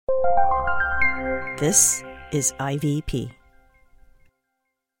This is IVP.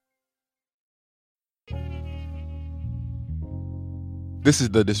 This is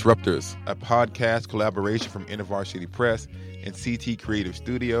The Disruptors, a podcast collaboration from InterVarsity Press and CT Creative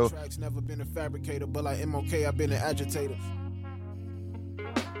Studio. Never been a fabricator, but like MOK, I've been an agitator.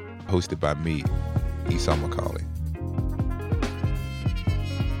 Hosted by me, Esau McCauley.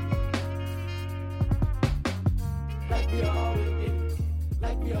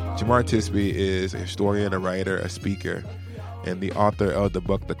 Jemar Tisby is a historian, a writer, a speaker, and the author of the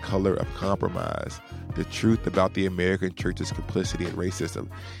book, The Color of Compromise, The Truth About the American Church's Complicity in Racism.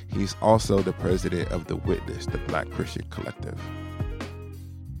 He's also the president of The Witness, the Black Christian Collective.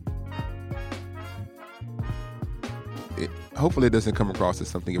 Hopefully it doesn't come across as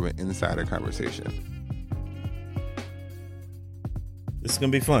something of an insider conversation. This is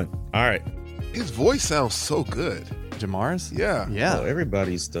going to be fun. All right. His voice sounds so good. Jamar's? Yeah. Well,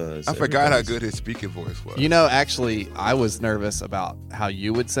 everybody's does. I forgot how good his speaking voice was. You know, actually, I was nervous about how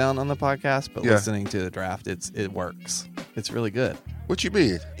you would sound on the podcast, but listening to the draft, it works. It's really good. What you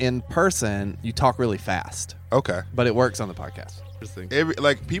mean? In person, you talk really fast. Okay. But it works on the podcast.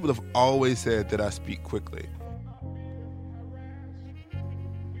 People have always said that I speak quickly.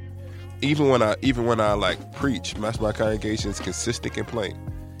 Even when I preach, my congregation's consistent complaint.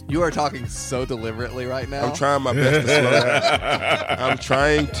 You are talking so deliberately right now. I'm trying my best to slow down. I'm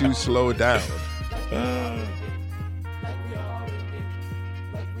trying to slow down.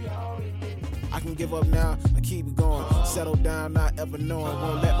 I can give up now, I keep it going. Settle down, not ever knowing.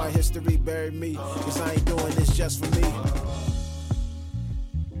 Won't let my history bury me, cause I ain't doing this just for me.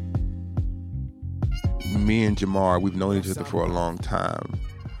 Me and Jemar, we've known each other for a long time.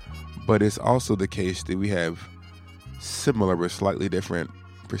 But it's also the case that we have similar but slightly different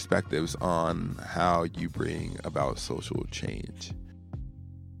perspectives on how you bring about social change.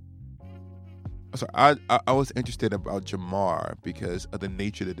 So I was interested about Jemar because of the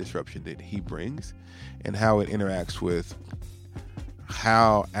nature of the disruption that he brings and how it interacts with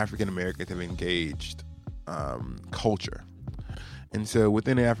how African Americans have engaged culture. And so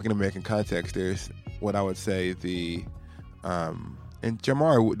within the African American context, there's what I would say and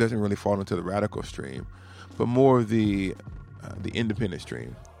Jemar doesn't really fall into the radical stream, but more of the independent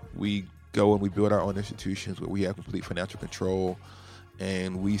stream. We go and we build our own institutions where we have complete financial control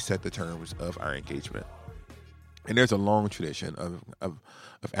and we set the terms of our engagement. And there's a long tradition of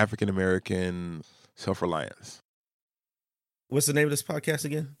African-American self-reliance. What's the name of this podcast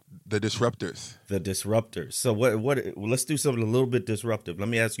again? The Disruptors. The Disruptors. So let's do something a little bit disruptive. Let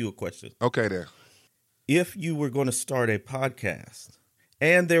me ask you a question. Okay, there. If you were going to start a podcast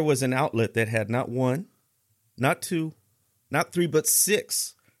and there was an outlet that had not one, not two, not three, but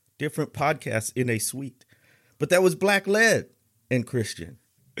 6 different podcasts in a suite, but that was Black-led and Christian,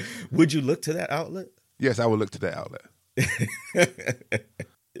 would you look to that outlet? Yes, I would look to that outlet.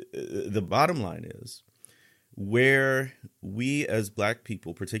 The bottom line is where we as Black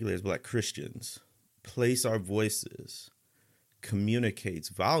people, particularly as Black Christians, place our voices communicates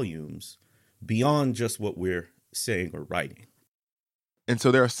volumes beyond just what we're saying or writing. And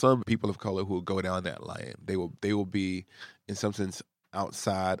so there are some people of color who will go down that line. They will be, in some sense,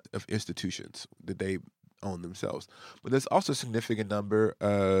 outside of institutions that they own themselves. But there's also a significant number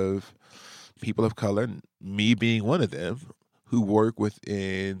of people of color, me being one of them, who work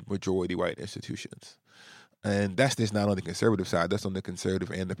within majority white institutions. And that's just not on the conservative side. That's on the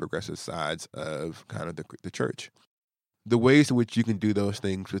conservative and the progressive sides of kind of the church. The ways in which you can do those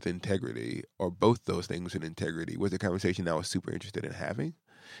things with integrity, or both those things with integrity, was a conversation I was super interested in having.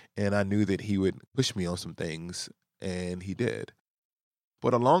 And I knew that he would push me on some things, and he did.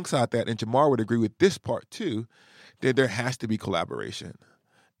 But alongside that, and Jemar would agree with this part too, that there has to be collaboration.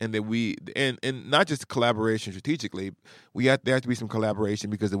 And that and not just collaboration strategically, there has to be some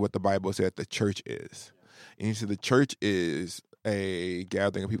collaboration because of what the Bible said the church is. And so the church is a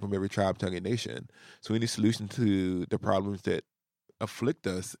gathering of people from every tribe, tongue, and nation. So any solution to the problems that afflict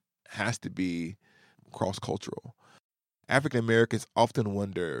us has to be cross-cultural. African Americans often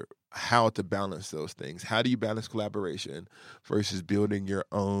wonder how to balance those things. How do you balance collaboration versus building your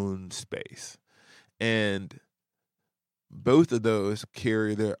own space? And both of those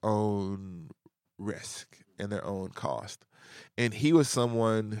carry their own risk and their own cost. And he was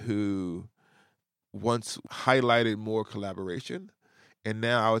someone who once highlighted more collaboration, and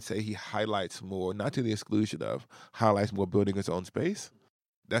now I would say he highlights more, not to the exclusion of, highlights more building his own space.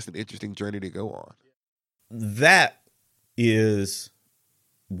 That's an interesting journey to go on. That is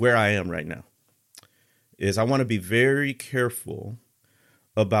where I am right now. Is I want to be very careful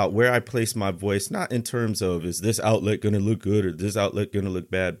about where I place my voice, not in terms of is this outlet going to look good or this outlet going to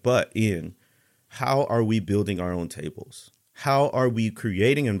look bad, but in how are we building our own tables? How are we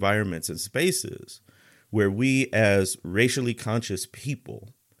creating environments and spaces where we as racially conscious people,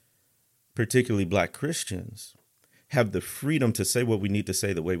 particularly Black Christians, have the freedom to say what we need to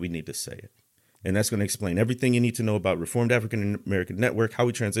say the way we need to say it? And that's going to explain everything you need to know about Reformed African American Network, how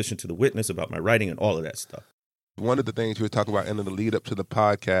we transition to the witness, about my writing, and all of that stuff. One of the things we were talking about in the lead up to the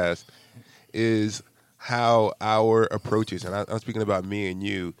podcast is how our approaches, and I'm speaking about me and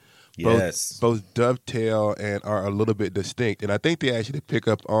you, both dovetail and are a little bit distinct. And I think they actually pick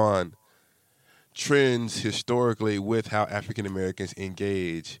up on trends historically with how African Americans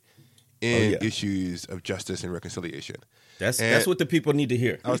engage in issues of justice and reconciliation. That's what the people need to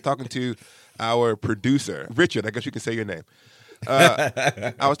hear. I was talking to our producer, Richard, I guess you can say your name.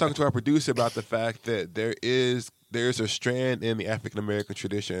 I was talking to our producer about the fact that there's a strand in the African American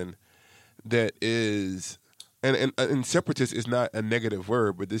tradition that is, and separatist is not a negative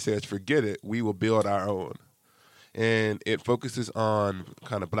word, but this says, forget it, we will build our own. And it focuses on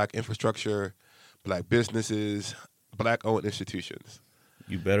kind of Black infrastructure, Black businesses, Black-owned institutions.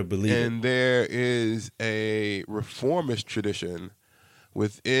 You better believe it. And there is a reformist tradition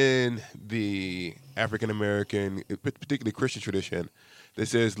within the African American, particularly Christian tradition, that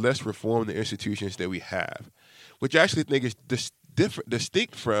says let's reform the institutions that we have, which I actually think is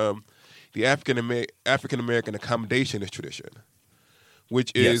distinct from the African American accommodationist tradition,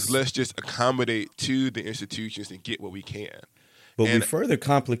 which is let's just accommodate to the institutions and get what we can. But we further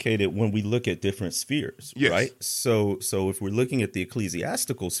complicate it when we look at different spheres, right? So if we're looking at the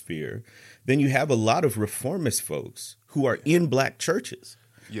ecclesiastical sphere, then you have a lot of reformist folks who are in Black churches,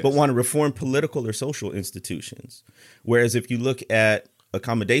 but want to reform political or social institutions. Whereas if you look at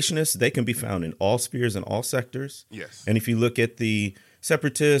accommodationists, they can be found in all spheres and all sectors. Yes. And if you look at the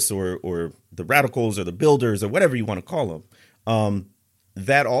separatists or the radicals or the builders or whatever you want to call them,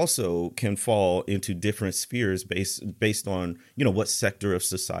 that also can fall into different spheres based on, what sector of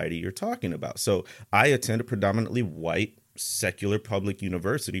society you're talking about. So I attend a predominantly white secular public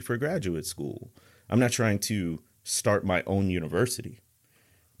university for graduate school. I'm not trying to start my own university.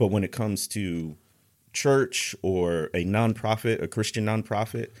 But when it comes to church or a nonprofit, a Christian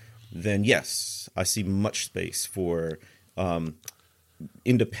nonprofit, then yes, I see much space for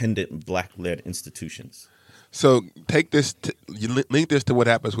independent Black-led institutions. So take this, you link this to what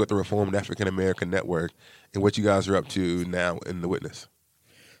happens with the Reformed African American Network and what you guys are up to now in the Witness.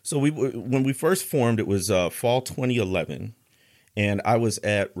 So when we first formed, it was fall 2011, and I was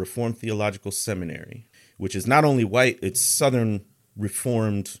at Reformed Theological Seminary, which is not only white, it's Southern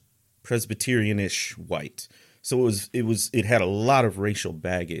Reformed Presbyterian-ish white. So it had a lot of racial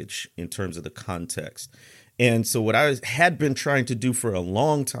baggage in terms of the context. And so what I had been trying to do for a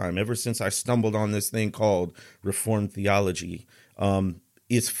long time, ever since I stumbled on this thing called Reformed theology,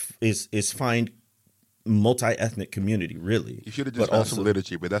 is find multi-ethnic community, really. You should have just found some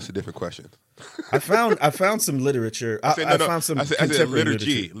liturgy, but that's a different question. I found some literature. I found some contemporary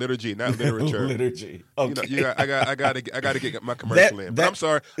liturgy, not literature. Liturgy. Okay. I gotta get my commercial in. But I'm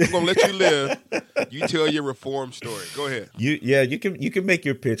sorry, I'm gonna let you live. You tell your reform story. Go ahead. You can make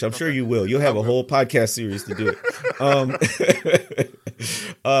your pitch. I'm sure you will. You'll have a whole podcast series to do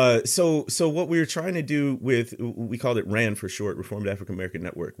it. So what we were trying to do with, we called it RAN for short, Reformed African American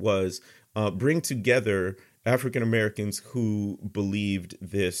Network, was bring together African Americans who believed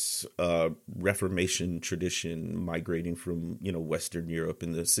this Reformation tradition migrating from, Western Europe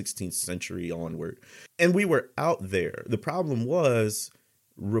in the 16th century onward. And we were out there. The problem was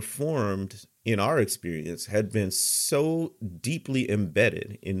Reformed, in our experience, had been so deeply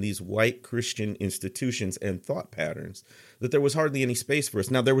embedded in these white Christian institutions and thought patterns that there was hardly any space for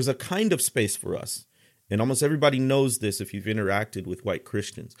us. Now, there was a kind of space for us. And almost everybody knows this if you've interacted with white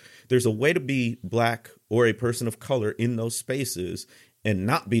Christians. There's a way to be Black or a person of color in those spaces and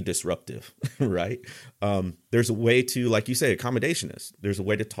not be disruptive, right? There's a way to, like you say, accommodationist. There's a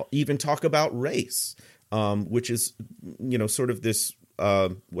way to even talk about race, which is, sort of this,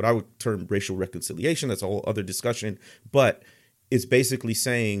 what I would term racial reconciliation. That's a whole other discussion. But it's basically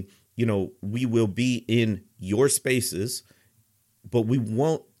saying, we will be in your spaces, but we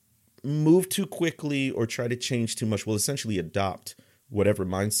won't move too quickly or try to change too much. We'll essentially adopt whatever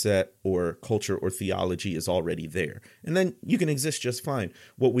mindset or culture or theology is already there. And then you can exist just fine.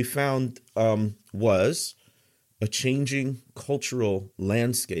 What we found was a changing cultural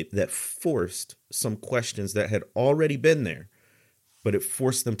landscape that forced some questions that had already been there, but it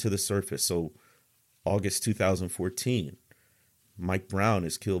forced them to the surface. So August 2014, Mike Brown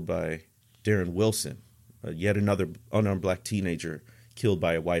is killed by Darren Wilson, yet another unarmed Black teenager killed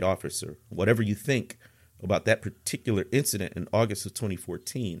by a white officer. Whatever you think about that particular incident in August of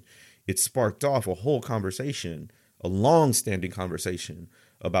 2014, it sparked off a whole conversation, a long-standing conversation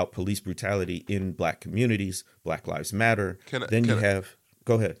about police brutality in Black communities, Black Lives Matter.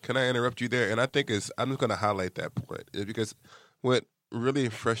 Go ahead. Can I interrupt you there? And I think I'm just going to highlight that point, is because what really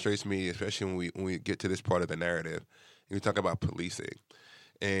frustrates me, especially when we get to this part of the narrative, and we talk about policing,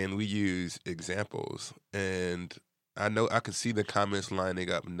 and we use examples, and I know I can see the comments lining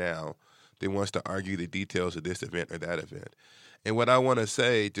up now. They want us to argue the details of this event or that event. And what I want to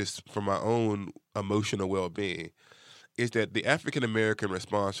say, just for my own emotional well-being, is that the African-American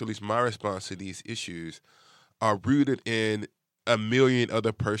response, or at least my response to these issues, are rooted in a million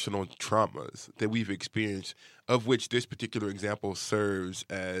other personal traumas that we've experienced, of which this particular example serves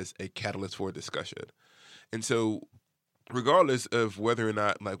as a catalyst for discussion. And so regardless of whether or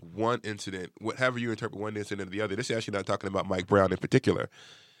not, like, one incident, however you interpret one incident or the other, this is actually not talking about Mike Brown in particular.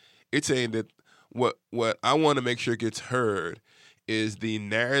 It's saying that what I want to make sure gets heard is the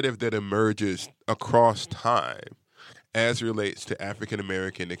narrative that emerges across time as relates to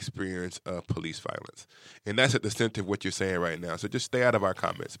African-American experience of police violence. And that's at the center of what you're saying right now. So just stay out of our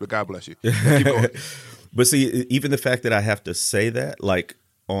comments, but God bless you. Keep going. But see, even the fact that I have to say that, like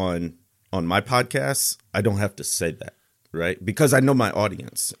on my podcast, I don't have to say that, right? Because I know my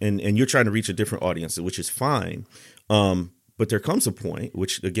audience, and you're trying to reach a different audience, which is fine. But there comes a point,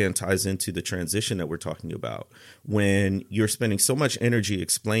 which again ties into the transition that we're talking about, when you're spending so much energy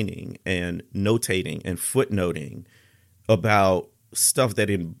explaining and notating and footnoting about stuff that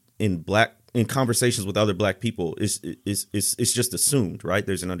in conversations with other Black people is just assumed, right?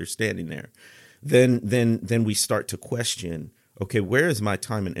 There's an understanding there. Then we start to question, okay, where is my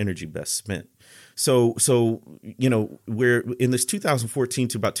time and energy best spent? So we're in this 2014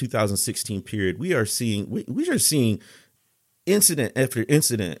 to about 2016 period. We are seeing incident after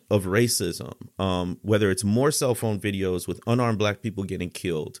incident of racism, whether it's more cell phone videos with unarmed Black people getting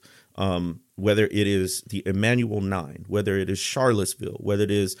killed, whether it is the Emmanuel 9, whether it is Charlottesville, whether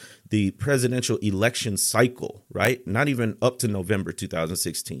it is the presidential election cycle, right? Not even up to November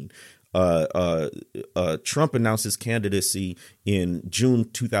 2016. Trump announced his candidacy in June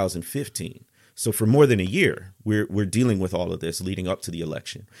 2015. So for more than a year, we're dealing with all of this leading up to the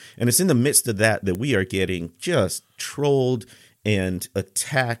election. And it's in the midst of that we are getting just trolled and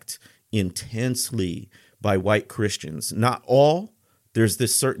attacked intensely by white Christians. Not all. There's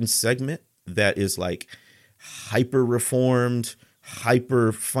this certain segment that is like hyper reformed,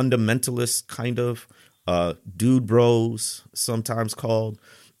 hyper fundamentalist kind of dude bros, sometimes called.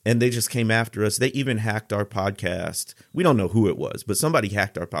 And they just came after us. They even hacked our podcast. We don't know who it was, but somebody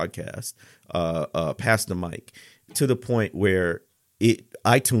hacked our podcast, past the mic, to the point where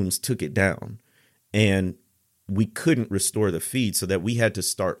iTunes took it down, and we couldn't restore the feed, so that we had to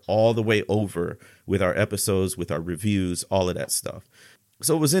start all the way over with our episodes, with our reviews, all of that stuff.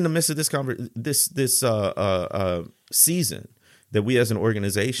 So it was in the midst of this season that we, as an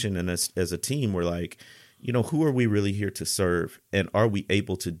organization and as a team, were like, who are we really here to serve? And are we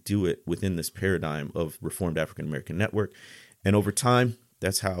able to do it within this paradigm of Reformed African American Network? And over time,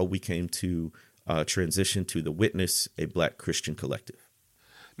 that's how we came to transition to The Witness, a Black Christian collective.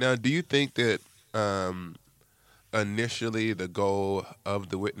 Now, do you think that initially the goal of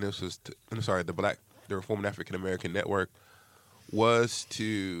The Witness was the Reformed African American Network was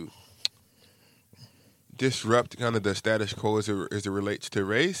to disrupt kind of the status quo as it relates to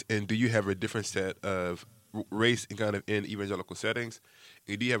race? And do you have a different set of race and kind of in evangelical settings?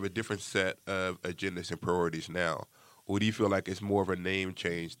 And do you have a different set of agendas and priorities now? Or do you feel like it's more of a name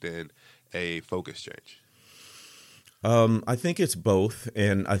change than a focus change? I think it's both,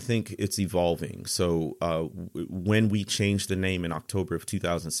 and I think it's evolving. So when we changed the name in October of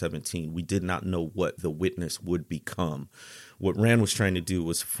 2017, we did not know what The Witness would become. What Rand was trying to do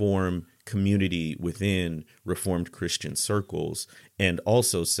was form community within Reformed Christian circles, and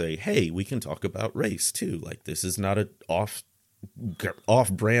also say, hey, we can talk about race too. Like, this is not an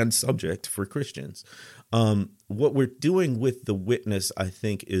off-brand subject for Christians. What we're doing with The Witness, I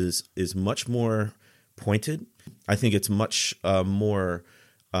think, is much more pointed. I think it's much more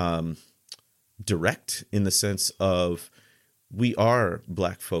direct, in the sense of we are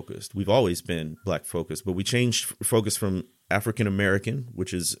Black focused. We've always been Black focused, but we changed focus from African American,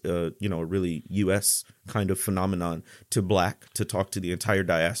 which is a really U.S. kind of phenomenon, to Black, to talk to the entire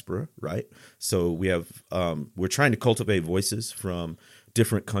diaspora, right? So we have we're trying to cultivate voices from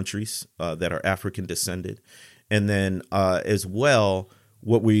different countries that are African descended, and then as well,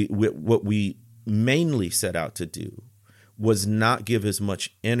 what we mainly set out to do was not give as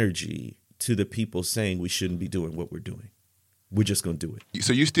much energy to the people saying we shouldn't be doing what we're doing. We're just going to do it.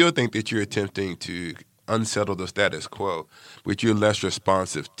 So you still think that you're attempting to unsettle the status quo, but you're less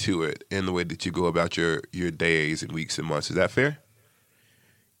responsive to it in the way that you go about your days and weeks and months. Is that fair?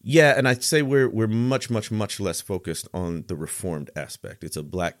 Yeah, and I'd say we're much less focused on the Reformed aspect. It's a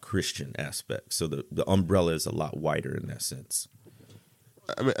Black Christian aspect, so the umbrella is a lot wider in that sense.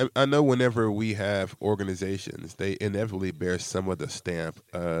 I mean, I know whenever we have organizations, they inevitably bear some of the stamp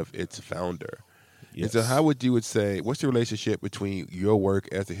of its founder. Yes. And so how would you say, what's the relationship between your work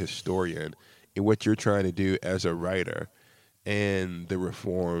as a historian and what you're trying to do as a writer and the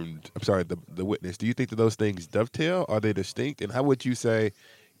witness? Do you think that those things dovetail? Are they distinct? And how would you say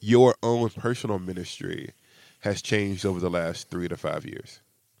your own personal ministry has changed over the last 3 to 5 years?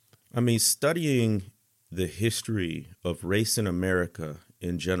 I mean, studying the history of race in America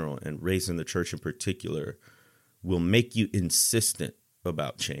in general and race in the church in particular will make you insistent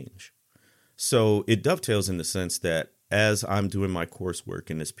about change. So it dovetails in the sense that as I'm doing my coursework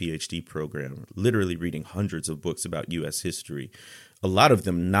in this PhD program, literally reading hundreds of books about U.S. history, a lot of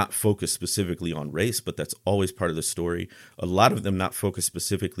them not focused specifically on race, but that's always part of the story. A lot of them not focused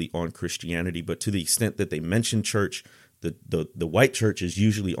specifically on Christianity, but to the extent that they mention church, the white church is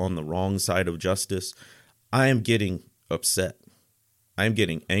usually on the wrong side of justice. I am getting upset. I'm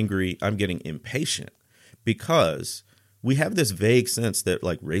getting angry. I'm getting impatient because we have this vague sense that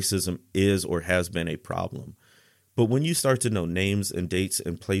like racism is or has been a problem. But when you start to know names and dates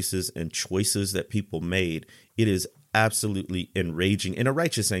and places and choices that people made, it is absolutely enraging in a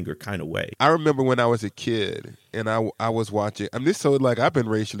righteous anger kind of way. I remember when I was a kid and I was watching. I mean, so like I've been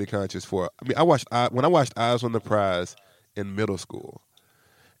racially conscious for. I mean, when I watched Eyes on the Prize in middle school,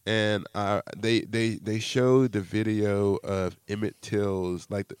 and they showed the video of Emmett Till's,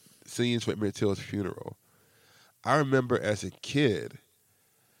 like the scenes from Emmett Till's funeral. I remember as a kid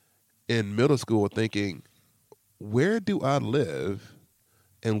in middle school thinking, where do I live,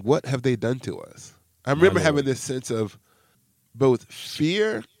 and what have they done to us? I remember having this sense of both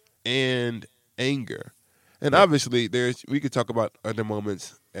fear and anger. And obviously we could talk about other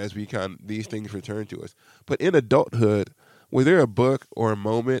moments as these things return to us. But in adulthood, was there a book or a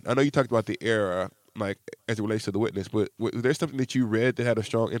moment? I know you talked about the era, like as it relates to The Witness, but was there something that you read that had a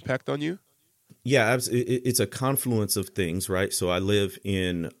strong impact on you? Yeah, it's a confluence of things, right? So I live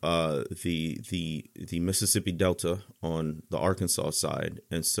in the Mississippi Delta on the Arkansas side,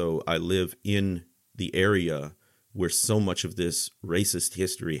 and so I live in the area where so much of this racist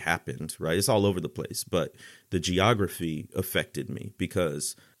history happened, right? It's all over the place, but the geography affected me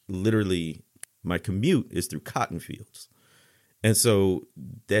because literally my commute is through cotton fields. And so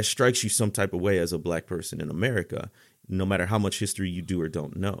that strikes you some type of way as a Black person in America, no matter how much history you do or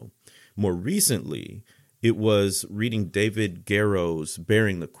don't know. More recently, it was reading David Garrow's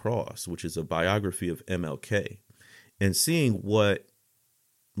Bearing the Cross, which is a biography of MLK, and seeing what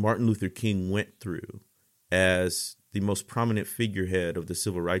Martin Luther King went through as the most prominent figurehead of the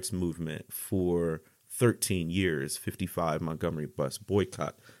civil rights movement for 13 years, 55 Montgomery bus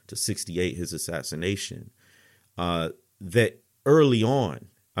boycott to 68 his assassination, that early on,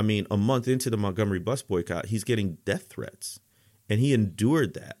 I mean, a month into the Montgomery bus boycott, he's getting death threats. And he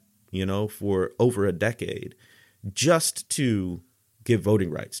endured that, for over a decade just to give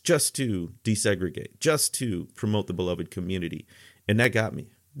voting rights, just to desegregate, just to promote the beloved community. And that got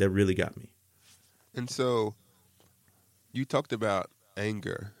me. That really got me. And so you talked about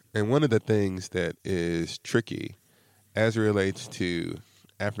anger. And one of the things that is tricky as it relates to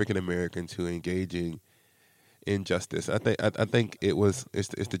African Americans who are engaging in justice, I think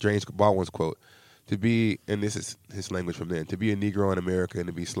it's the James Baldwin's quote, to be, and this is his language from then, to be a Negro in America and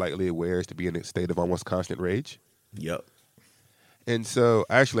to be slightly aware is to be in a state of almost constant rage. Yep. And so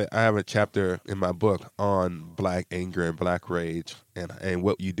I have a chapter in my book on Black anger and Black rage and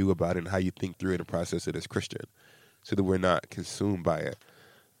what you do about it and how you think through it and process it as Christian so that we're not consumed by it.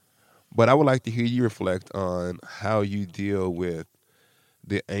 But I would like to hear you reflect on how you deal with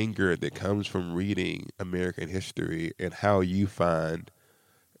the anger that comes from reading American history and how you find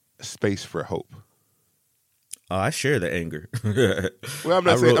space for hope. I share the anger. Well, I'm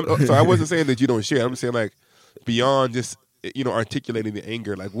not saying. I wasn't saying that you don't share. I'm saying like beyond just articulating the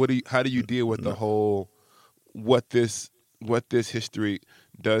anger. Like, how do you deal with the whole what this history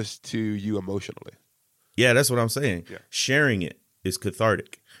does to you emotionally? Yeah, that's what I'm saying. Yeah. Sharing it is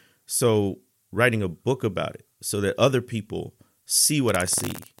cathartic. So writing a book about it so that other people see what I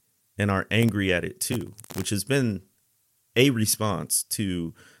see and are angry at it too, which has been a response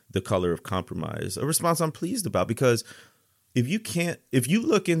to The Color of Compromise, a response I'm pleased about, because if you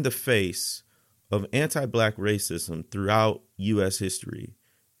look in the face of anti-Black racism throughout U.S. history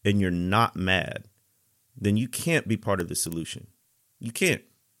and you're not mad, then you can't be part of the solution. You can't.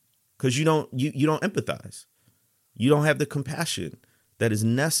 because you don't empathize. You don't have the compassion that is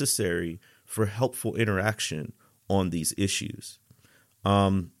necessary for helpful interaction on these issues.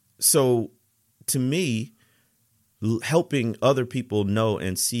 So to me, helping other people know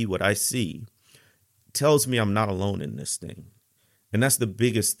and see what I see tells me I'm not alone in this thing. And that's the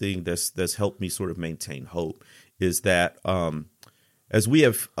biggest thing that's helped me sort of maintain hope, is that as we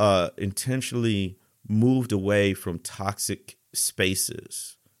have intentionally moved away from toxic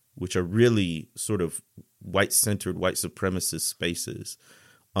spaces, which are really sort of white-centered, white supremacist spaces,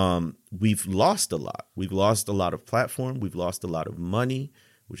 we've lost a lot. We've lost a lot of platform. We've lost a lot of money,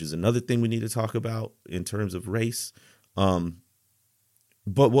 which is another thing we need to talk about in terms of race. But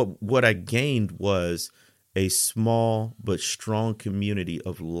what I gained was a small but strong community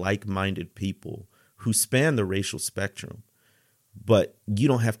of like-minded people who span the racial spectrum. But you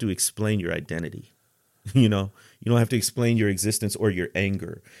don't have to explain your identity. You don't have to explain your existence or your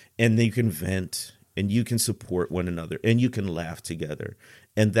anger. And then you can vent and you can support one another and you can laugh together.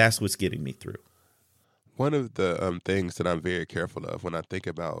 And that's what's getting me through. One of the things that I'm very careful of when I think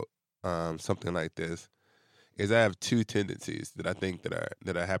about something like this is I have two tendencies that I think that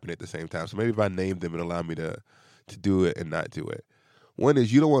are happening at the same time. So maybe if I name them, it'll allow me to do it and not do it. One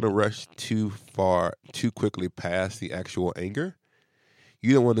is you don't want to rush too quickly past the actual anger.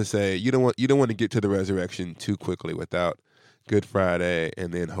 You don't want to say you don't want to get to the resurrection too quickly without Good Friday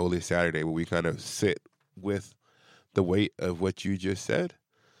and then Holy Saturday, where we kind of sit with the weight of what you just said.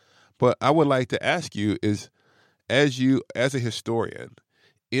 But I would like to ask you is, as a historian,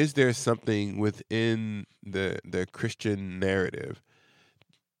 is there something within the Christian narrative,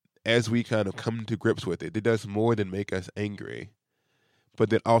 as we kind of come to grips with it, that does more than make us angry,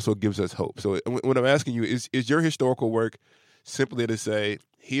 but that also gives us hope? So when I'm asking you, is your historical work simply to say,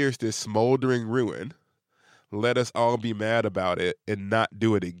 here's this smoldering ruin, let us all be mad about it and not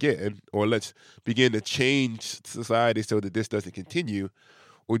do it again, or let's begin to change society so that this doesn't continue?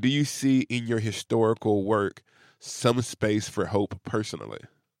 Or do you see in your historical work some space for hope personally?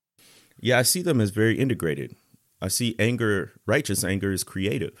 Yeah, I see them as very integrated. I see anger, righteous anger, is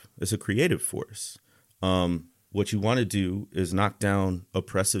creative. It's a creative force. What you want to do is knock down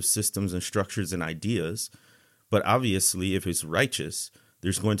oppressive systems and structures and ideas. But obviously, if it's righteous,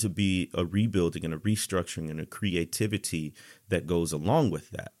 there's going to be a rebuilding and a restructuring and a creativity that goes along with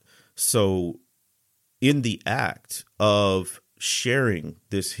that. So in the act of sharing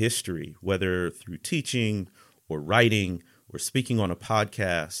this history, whether through teaching or writing or speaking on a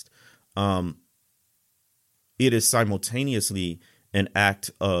podcast, it is simultaneously an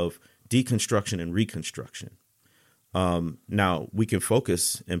act of deconstruction and reconstruction. Now, we can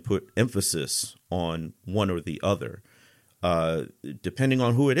focus and put emphasis on one or the other, depending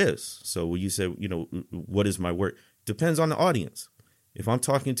on who it is. So when you say, what is my work? Depends on the audience. If I'm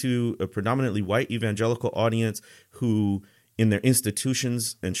talking to a predominantly white evangelical audience who in their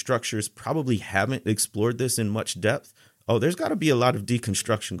institutions and structures probably haven't explored this in much depth, there's got to be a lot of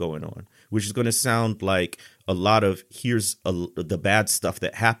deconstruction going on, which is going to sound like a lot of the bad stuff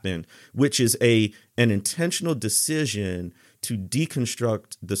that happened, which is an intentional decision to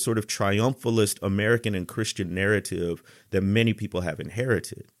deconstruct the sort of triumphalist American and Christian narrative that many people have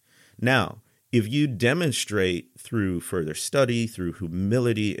inherited. Now, if you demonstrate through further study, through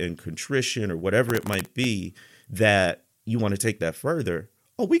humility and contrition or whatever it might be, that you want to take that further,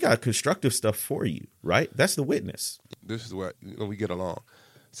 we got constructive stuff for you, right? That's the witness. This is where we get along.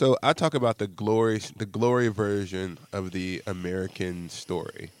 So I talk about the glory version of the American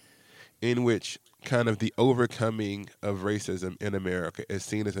story, in which kind of the overcoming of racism in America is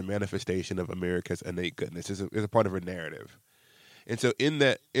seen as a manifestation of America's innate goodness. It's a part of a narrative. And so in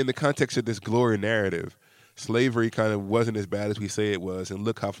the context of this glory narrative, slavery kind of wasn't as bad as we say it was, and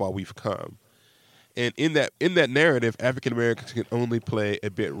look how far we've come. And in that narrative, African Americans can only play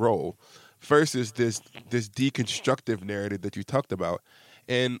a bit role. First is this deconstructive narrative that you talked about.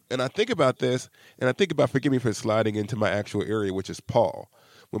 And I think about this, and I think about, forgive me for sliding into my actual area, which is Paul.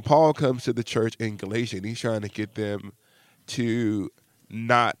 When Paul comes to the church in Galatia, and he's trying to get them to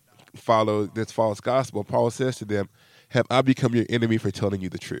not follow this false gospel, Paul says to them, have I become your enemy for telling you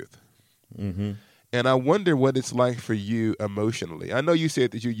the truth? Mm-hmm. And I wonder what it's like for you emotionally. I know you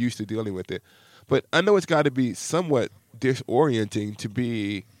said that you're used to dealing with it, but I know it's got to be somewhat disorienting to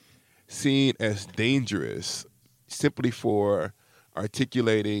be seen as dangerous simply for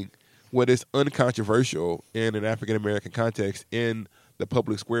articulating what is uncontroversial in an African-American context in the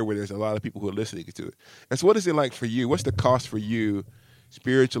public square where there's a lot of people who are listening to it. And so what is it like for you? What's the cost for you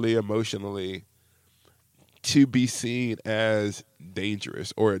spiritually, emotionally, to be seen as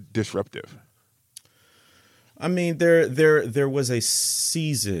dangerous or disruptive? I mean, there was a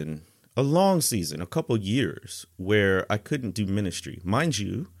season a long season, a couple years, where I couldn't do ministry. Mind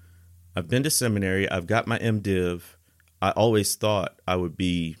you, I've been to seminary. I've got my MDiv. I always thought I would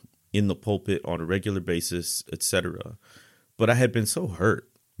be in the pulpit on a regular basis, etc. But I had been so hurt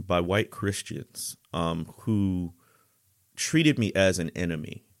by white Christians who treated me as an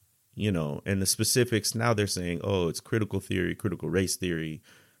enemy, and the specifics. Now they're saying, oh, it's critical theory, critical race theory,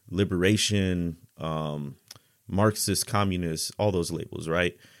 liberation, Marxist, communist, all those labels,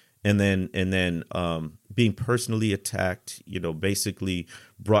 right? And then being personally attacked, basically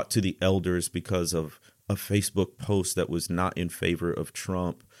brought to the elders because of a Facebook post that was not in favor of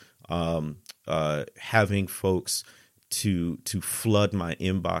Trump, having folks to flood my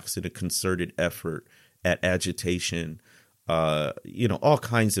inbox in a concerted effort at agitation, all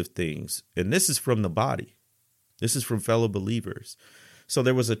kinds of things. And this is from the body. This is from fellow believers. So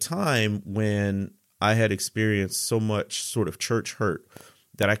there was a time when I had experienced so much sort of church hurt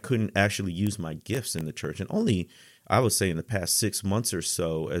that I couldn't actually use my gifts in the church. And only, I would say, in the past 6 months or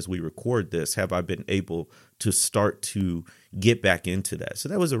so, as we record this, have I been able to start to get back into that. So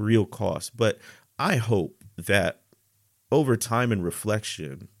that was a real cost. But I hope that over time and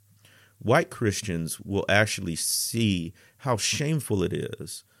reflection, white Christians will actually see how shameful it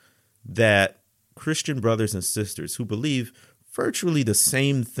is that Christian brothers and sisters who believe virtually the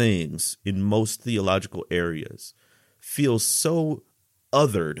same things in most theological areas feel so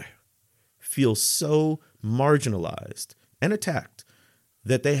othered, feel so marginalized and attacked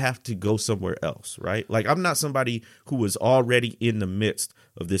that they have to go somewhere else, right? Like, I'm not somebody who was already in the midst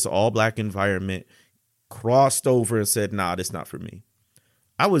of this all-black environment, crossed over and said, nah, that's not for me.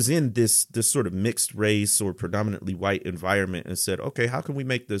 I was in this sort of mixed race or predominantly white environment and said, okay, how can we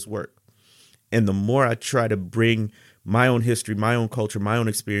make this work? And the more I try to bring my own history, my own culture, my own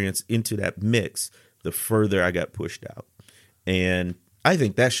experience into that mix, the further I got pushed out. And I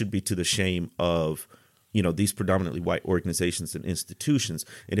think that should be to the shame of, these predominantly white organizations and institutions.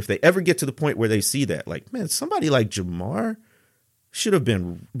 And if they ever get to the point where they see that, like, man, somebody like Jemar should have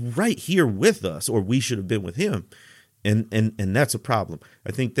been right here with us, or we should have been with him. And that's a problem.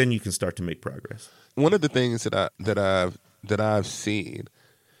 I think then you can start to make progress. One of the things that I've seen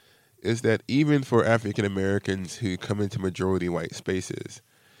is that even for African Americans who come into majority white spaces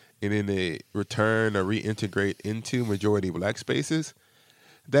and then they return or reintegrate into majority black spaces,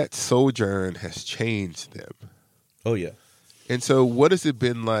 that sojourn has changed them. Oh, yeah. And so what has it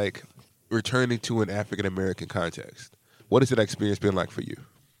been like returning to an African American context? What has that experience been like for you?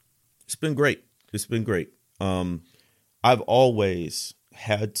 It's been great. It's been great. I've always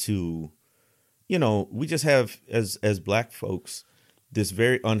had to, we just have, as black folks, this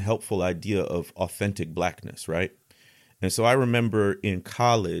very unhelpful idea of authentic blackness, right? And so I remember in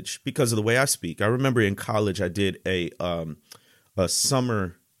college, because of the way I speak, I remember in college I did a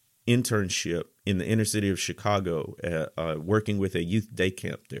summer internship in the inner city of Chicago, working with a youth day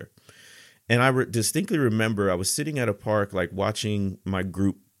camp there. And I distinctly remember I was sitting at a park, like watching my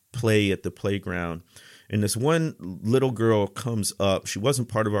group play at the playground. And this one little girl comes up. She wasn't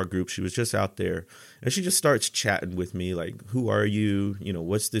part of our group. She was just out there. And she just starts chatting with me, like, who are you?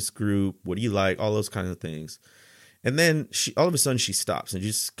 What's this group? What do you like? All those kinds of things. And then all of a sudden she stops and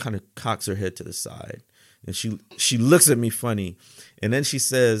just kind of cocks her head to the side. And she looks at me funny. And then she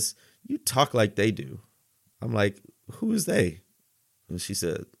says, you talk like they do. I'm like, who is they? And she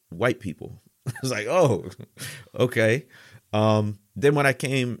said, white people. I was like, oh, okay. Then when I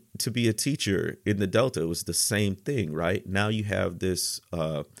came to be a teacher in the Delta, it was the same thing, right? Now you have this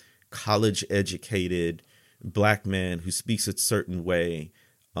college-educated black man who speaks a certain way,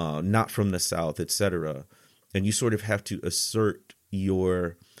 not from the South, et cetera. And you sort of have to assert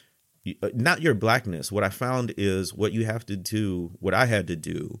not your blackness. What I found is what you have to do, what I had to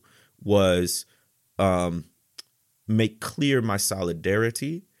do was make clear my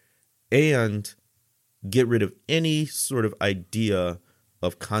solidarity and get rid of any sort of idea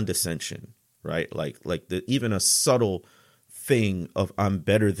of condescension, right? Like even a subtle thing of I'm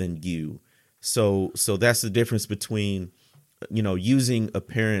better than you. So that's the difference between, using a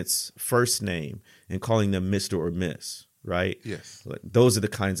parent's first name and calling them Mr. or Miss, right? Yes. Like, those are the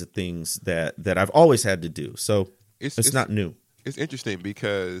kinds of things that I've always had to do. So it's not new. It's interesting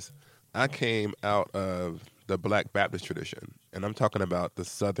because I came out of the Black Baptist tradition, and I'm talking about the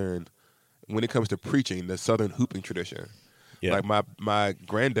Southern, when it comes to preaching, the Southern hooping tradition. Yeah. Like my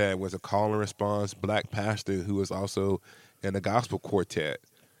granddad was a call and response black pastor who was also in a gospel quartet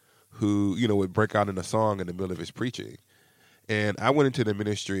who, would break out in a song in the middle of his preaching. And I went into the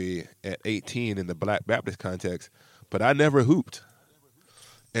ministry at 18 in the Black Baptist context, but I never hooped.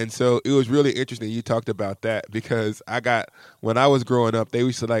 And so it was really interesting you talked about that, because when I was growing up, they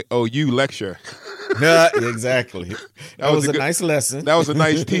used to like, oh, you lecture. Yeah, exactly. That was a nice lesson. That was a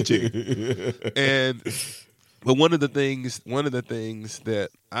nice teaching. But one of the things that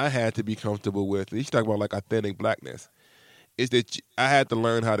I had to be comfortable with, you talk about like authentic blackness, is that I had to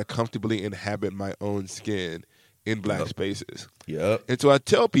learn how to comfortably inhabit my own skin in black spaces. Yep. And so I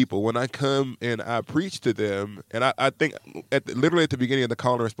tell people when I come and I preach to them, and I think literally at the beginning of the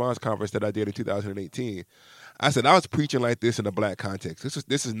call and response conference that I did in 2018, I said I was preaching like this in a black context.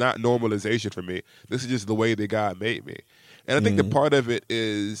 This is not normalization for me. This is just the way that God made me. And I think the part of it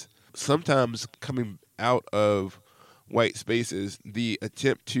is sometimes coming out of white spaces, the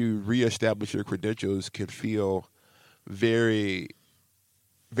attempt to reestablish your credentials can feel very,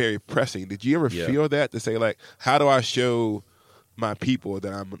 very pressing. Did you ever feel that, to say like, how do I show my people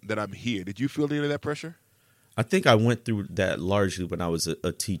that I'm here? Did you feel any of that pressure? I think I went through that largely when I was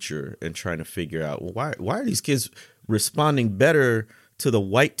a teacher and trying to figure out, well, why are these kids responding better to the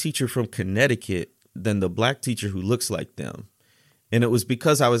white teacher from Connecticut than the black teacher who looks like them? And it was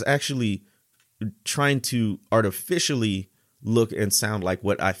because I was actually trying to artificially look and sound like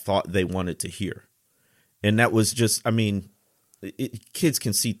what I thought they wanted to hear. And that was just, kids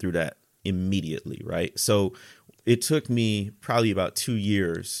can see through that immediately, right? So it took me probably about 2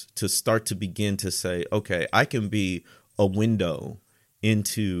 years to start to begin to say, okay, I can be a window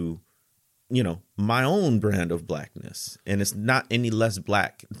into, my own brand of blackness. And it's not any less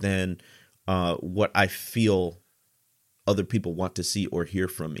black than what I feel other people want to see or hear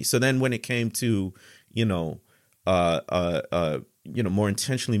from me. So then when it came to, more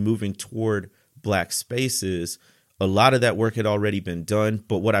intentionally moving toward black spaces, a lot of that work had already been done.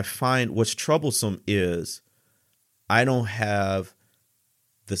 But what I find what's troublesome is I don't have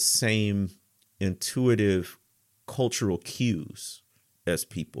the same intuitive cultural cues as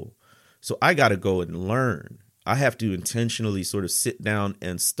people. So I got to go and learn. I have to intentionally sort of sit down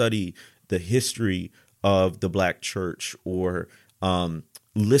and study the history of the black church, or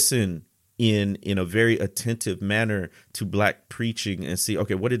listen in a very attentive manner to black preaching and see,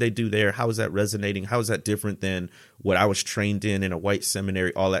 okay, what did they do there? How is that resonating? How is that different than what I was trained in a white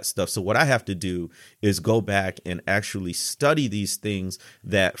seminary, all that stuff. So what I have to do is go back and actually study these things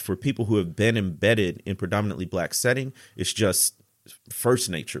that for people who have been embedded in predominantly black setting, it's just first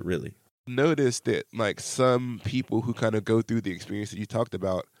nature, really. Notice that like some people who kind of go through the experience that you talked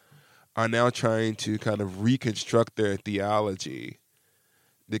about are now trying to kind of reconstruct their theology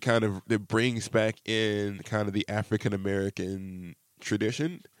that brings back in kind of the African American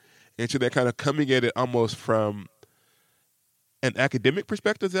tradition. And so they're kind of coming at it almost from an academic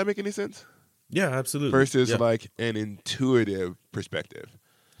perspective. Does that make any sense? Yeah, absolutely. Versus like an intuitive perspective.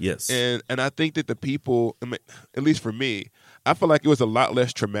 Yes. And I think that the people, at least for me, I feel like it was a lot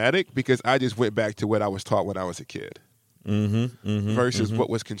less traumatic because I just went back to what I was taught when I was a kid. Versus what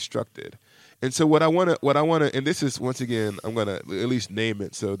was constructed. And so what I want to, and this is, once again, I'm going to at least name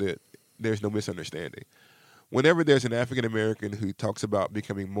it so that there's no misunderstanding. Whenever there's an African American who talks about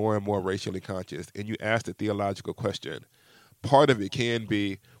becoming more and more racially conscious, and you ask the theological question, part of it can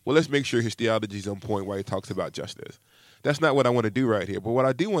be, well, let's make sure his theology is on point while he talks about justice. That's not what I want to do right here. But what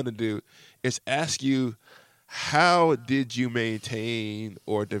I do want to do is ask you, how did you maintain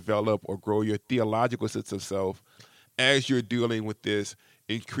or develop or grow your theological sense of self as you're dealing with this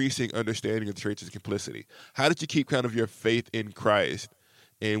increasing understanding of the traits of complicity? How did you keep kind of your faith in Christ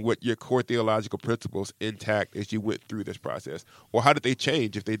and what your core theological principles intact as you went through this process? Or how did they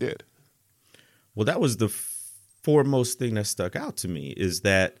change if they did? Well, that was the foremost thing that stuck out to me, is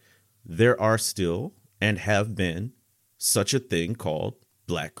that there are still and have been such a thing called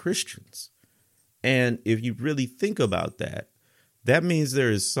black Christians. And if you really think about that, that means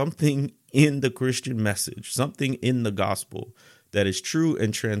there is something in the Christian message, something in the gospel that is true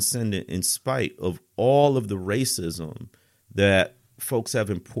and transcendent in spite of all of the racism that folks have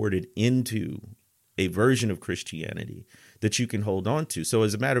imported into a version of Christianity that you can hold on to. So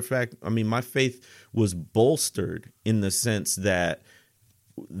as a matter of fact, my faith was bolstered in the sense that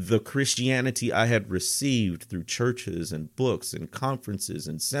the Christianity I had received through churches and books and conferences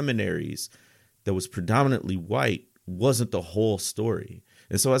and seminaries that was predominantly white wasn't the whole story.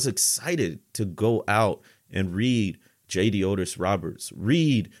 And so I was excited to go out and read J.D. Otis Roberts,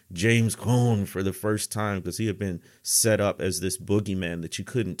 read James Cone for the first time, because he had been set up as this boogeyman that you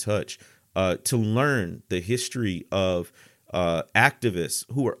couldn't touch, to learn the history of activists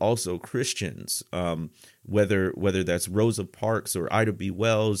who are also Christians, whether that's Rosa Parks or Ida B.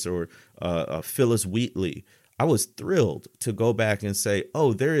 Wells or Phyllis Wheatley. I was thrilled to go back and say,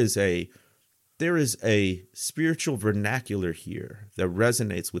 oh, there is a there is a spiritual vernacular here that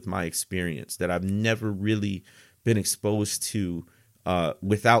resonates with my experience that I've never really been exposed to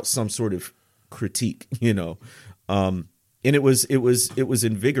without some sort of critique, and it was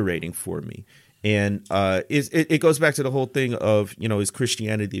invigorating for me. And it goes back to the whole thing of, is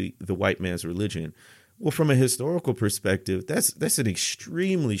Christianity the white man's religion? Well, from a historical perspective, that's an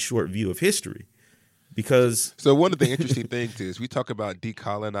extremely short view of history, because so one of the interesting things is we talk about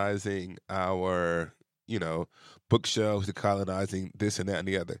decolonizing our, bookshelves, decolonizing this and that and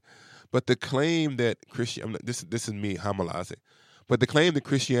the other. But the claim that this is me homilizing, but the claim that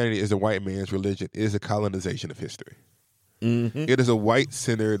Christianity is a white man's religion is a colonization of history. Mm-hmm. It is a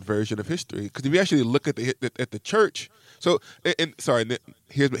white-centered version of history, because if you actually look at the church,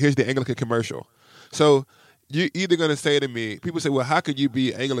 here's the Anglican commercial. So you're either going to say to me, people say, well, how could you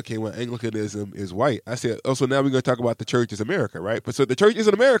be Anglican when Anglicanism is white? I said, so now we're going to talk about the church as America, right? But so the church is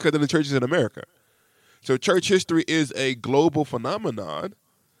in America, then the church is in America. So church history is a global phenomenon.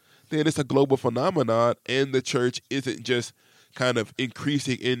 Then it's a global phenomenon, and the church isn't just kind of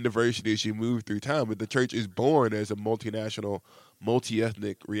increasing in diversity as you move through time, but the church is born as a multinational,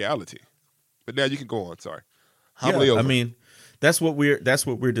 multi-ethnic reality. But now you can go on. Sorry, I mean, that's what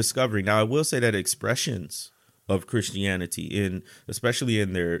we're discovering now. I will say that expressions of Christianity, especially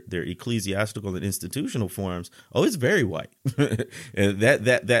in their ecclesiastical and institutional forms, it's very white. And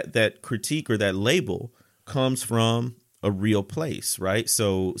that critique or that label comes from a real place, right?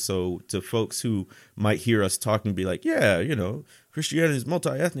 So to folks who might hear us talking, be like, yeah, Christianity is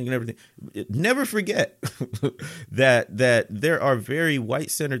multi-ethnic and everything. Never forget that there are very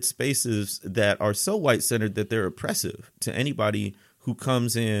white-centered spaces that are so white-centered that they're oppressive to anybody who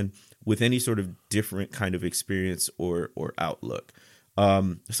comes in with any sort of different kind of experience or outlook.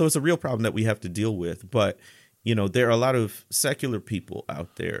 So it's a real problem that we have to deal with. But, there are a lot of secular people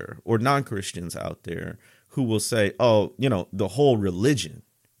out there or non-Christians out there who will say, the whole religion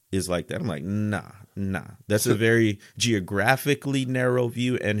is like that. I'm like, nah. That's a very geographically narrow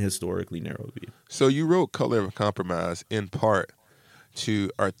view and historically narrow view. So you wrote Color of Compromise in part to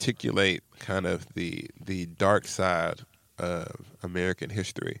articulate kind of the dark side of American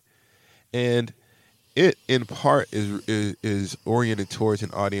history. And it, in part, is oriented towards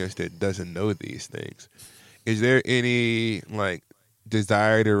an audience that doesn't know these things. Is there any,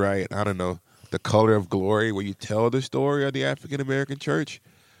 desire to write, I don't know, The Color of Glory, where you tell the story of the African-American church?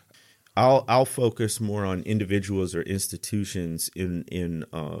 I'll focus more on individuals or institutions in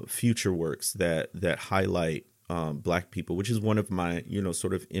future works that highlight Black people, which is one of my,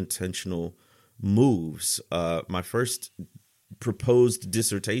 sort of intentional moves. My first proposed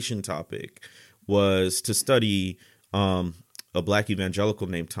dissertation topic was to study a Black evangelical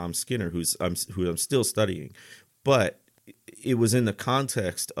named Tom Skinner, who I'm still studying, but it was in the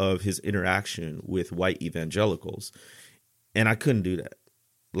context of his interaction with white evangelicals, and I couldn't do that.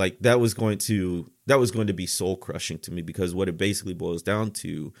 That was going to be soul crushing to me, because what it basically boils down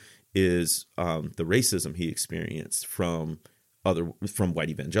to is the racism he experienced from white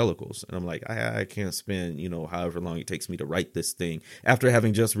evangelicals. And I'm like, I can't spend, however long it takes me to write this thing after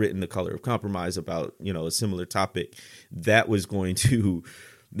having just written The Color of Compromise about, a similar topic. That was going to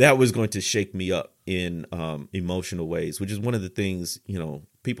shake me up in emotional ways, which is one of the things,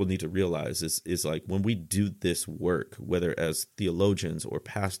 people need to realize is like, when we do this work, whether as theologians or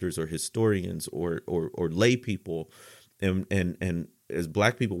pastors or historians or lay people and as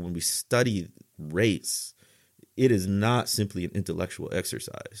Black people, when we study race, it is not simply an intellectual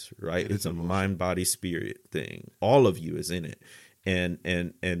exercise, right? It's a mind, body, spirit thing. All of you is in it. And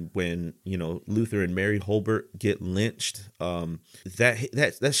when, Luther and Mary Holbert get lynched,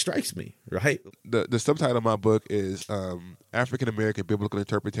 that strikes me, right? The subtitle of my book is African American Biblical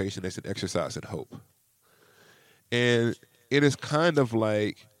Interpretation as an Exercise in Hope. And it is kind of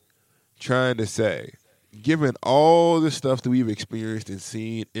like trying to say, given all the stuff that we've experienced and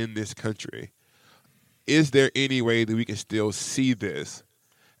seen in this country, is there any way that we can still see this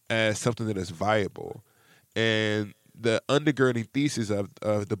as something that is viable? And the undergirding thesis of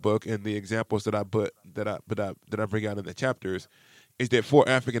the book and the examples that I bring out in the chapters is that for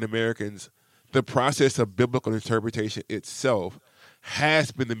African Americans, the process of biblical interpretation itself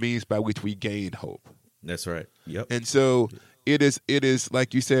has been the means by which we gained hope. That's right. Yep. And so it is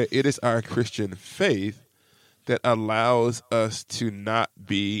like you said, it is our Christian faith that allows us to not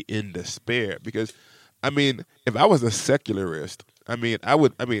be in despair. Because, if I was a secularist,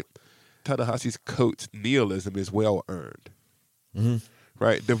 Ta-Nehisi's quote, nihilism is well earned, mm-hmm.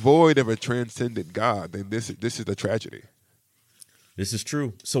 right? Devoid of a transcendent God, then this is a tragedy. This is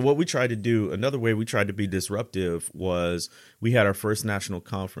true. So what we tried to do, another way we tried to be disruptive, was we had our first national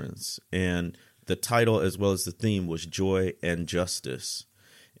conference, and the title as well as the theme was Joy and Justice.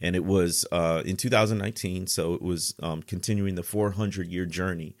 And it was in 2019, so it was continuing the 400-year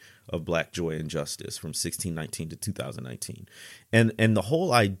journey of Black joy and justice from 1619 to 2019. And the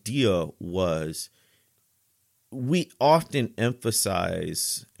whole idea was, we often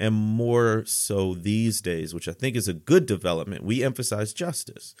emphasize, and more so these days, which I think is a good development, we emphasize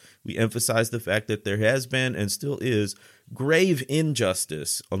justice. We emphasize the fact that there has been and still is grave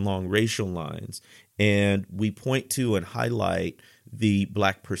injustice along racial lines. And we point to and highlight the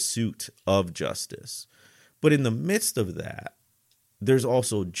Black pursuit of justice. But in the midst of that, there's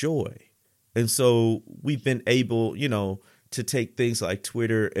also joy. And so we've been able, to take things like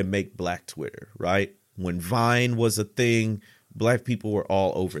Twitter and make Black Twitter, right? When Vine was a thing, Black people were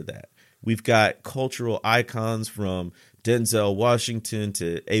all over that. We've got cultural icons from Denzel Washington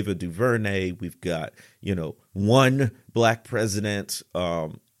to Ava DuVernay. We've got, one Black president.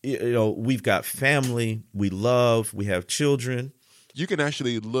 We've got family. We love. We have children. You can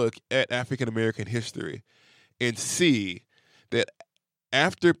actually look at African American history and see that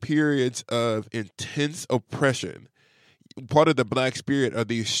after periods of intense oppression, part of the Black spirit are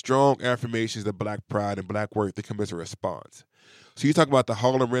these strong affirmations of Black pride and Black worth that come as a response. So you talk about the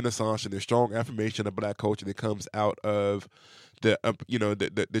Harlem Renaissance and the strong affirmation of Black culture that comes out of the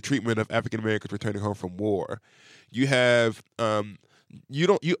treatment of African Americans returning home from war. You have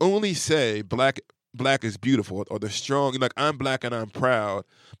you only say Black is beautiful, or the strong, like I'm Black and I'm proud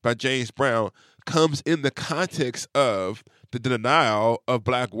by James Brown, comes in the context of the denial of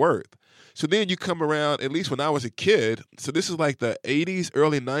Black worth. So then you come around, at least when I was a kid, so this is like the 80s,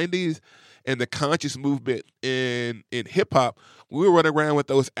 early 90s, and the conscious movement in hip-hop, we were running around with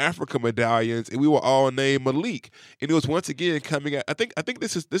those Africa medallions, and we were all named Malik. And it was once again coming out, I think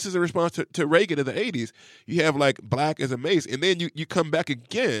this is a response to Reagan in the 80s. You have like Black is amazing. And then you come back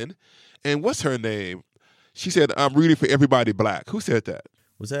again, and what's her name? She said, I'm rooting for everybody Black. Who said that?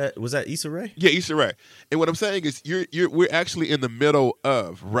 Was that Issa Rae? Yeah, Issa Rae. And what I'm saying is we're actually in the middle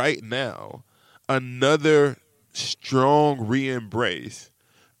of, right now, another strong re-embrace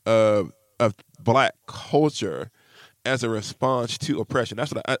of Black culture as a response to oppression.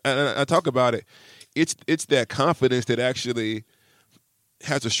 That's what I talk about it. It's that confidence that actually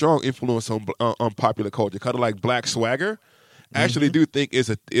has a strong influence on popular culture, kind of like Black swagger. I actually do think is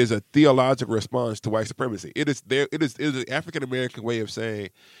a theological response to white supremacy. It is an African American way of saying,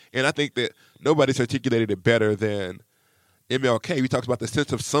 and I think that nobody's articulated it better than MLK. He talks about the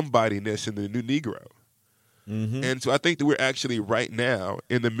sense of somebodyness in the new Negro. Mm-hmm. And so I think that we're actually right now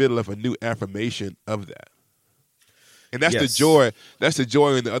in the middle of a new affirmation of that. And that's the joy. That's the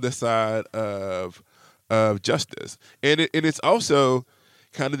joy on the other side of justice. And it's also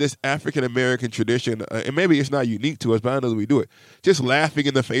kind of this African American tradition, and maybe it's not unique to us, but I know that we do it. Just laughing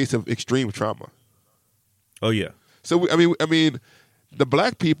in the face of extreme trauma. Oh yeah. So I mean, the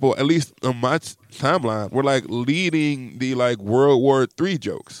Black people, at least on my timeline, were like leading the like World War III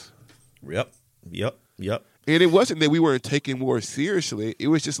jokes. Yep. And it wasn't that we weren't taking war seriously. It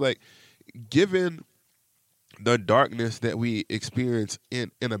was just like, given the darkness that we experience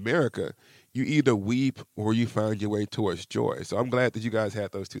in America, you either weep or you find your way towards joy. So I'm glad that you guys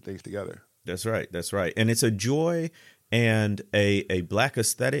had those two things together. That's right. And it's a joy and a Black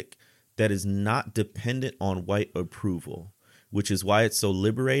aesthetic that is not dependent on white approval, which is why it's so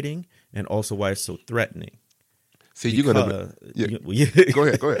liberating and also why it's so threatening. See, you're going to... Go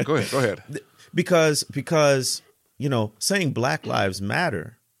ahead. Because saying Black Lives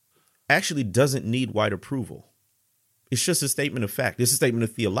Matter actually doesn't need white approval. It's just a statement of fact. It's a statement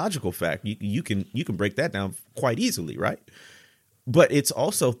of theological fact. You can break that down quite easily, right? But it's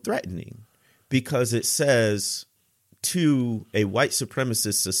also threatening because it says to a white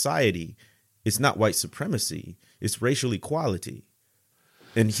supremacist society, it's not white supremacy, it's racial equality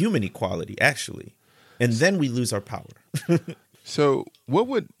and human equality, actually. And then we lose our power. So what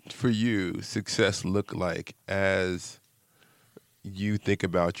would, for you, success look like as you think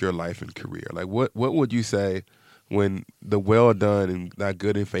about your life and career? Like what would you say when the well done and that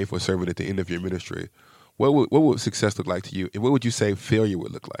good and faithful servant at the end of your ministry, what would success look like to you? And what would you say failure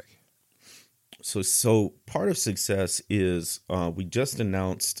would look like? So part of success is we just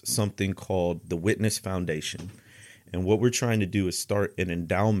announced something called the Witness Foundation. And what we're trying to do is start an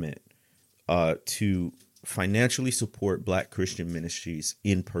endowment to financially support Black Christian ministries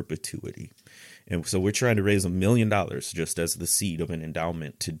in perpetuity. And so we're trying to raise $1 million just as the seed of an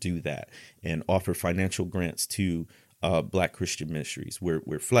endowment to do that and offer financial grants to Black Christian ministries.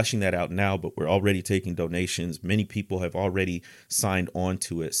 We're fleshing that out now, but we're already taking donations. Many people have already signed on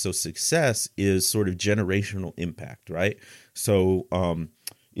to it. So success is sort of generational impact, right? So,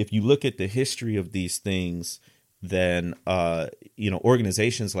 if you look at the history of these things, then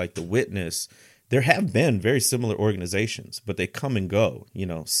organizations like the Witness, there have been very similar organizations, but they come and go,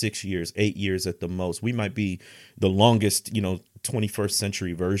 6 years, 8 years at the most. We might be the longest, 21st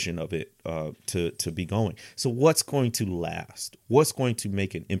century version of it to be going. So what's going to last? What's going to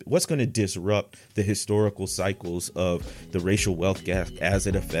make what's going to disrupt the historical cycles of the racial wealth gap as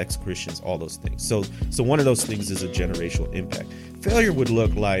it affects Christians, all those things. So one of those things is a generational impact. Failure would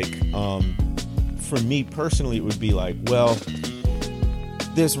look like, for me personally, it would be like, well,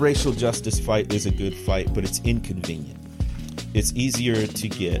 this racial justice fight is a good fight, but it's inconvenient. It's easier to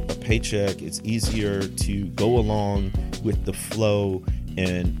get a paycheck. It's easier to go along with the flow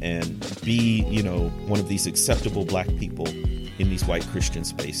and be, one of these acceptable black people in these white Christian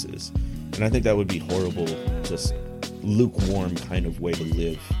spaces. And I think that would be horrible, just lukewarm kind of way to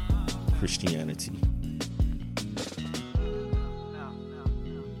live Christianity.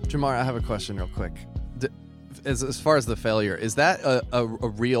 Jemar, I have a question real quick. As far as the failure, is that a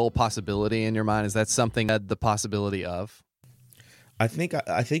real possibility in your mind? Is that something that the possibility of? I think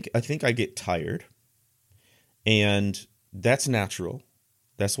I get tired, and that's natural.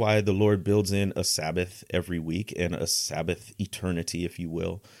 That's why the Lord builds in a Sabbath every week and a Sabbath eternity, if you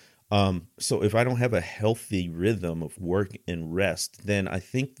will. So if I don't have a healthy rhythm of work and rest, then I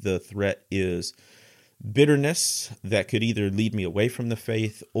think the threat is bitterness that could either lead me away from the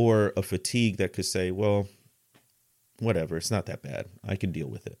faith, or a fatigue that could say, well, whatever, it's not that bad. I can deal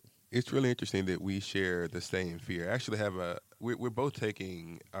with it. It's really interesting that we share the same fear. I actually we're both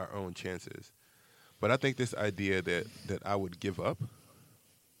taking our own chances. But I think this idea that I would give up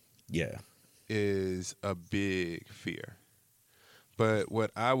is a big fear. But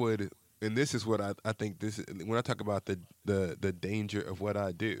what I would, and this is what I think this is, when I talk about the danger of what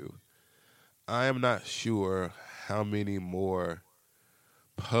I do, I am not sure how many more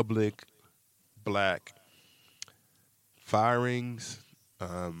public black firings,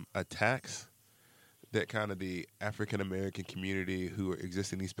 attacks that kind of the African American community who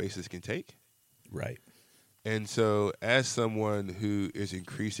exist in these spaces can take. Right. And so, as someone who is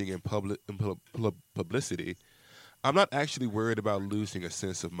increasing in publicity, I'm not actually worried about losing a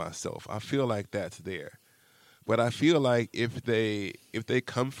sense of myself. I feel like that's there, but I feel like if they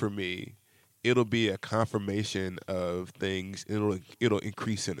come for me, it'll be a confirmation of things. It'll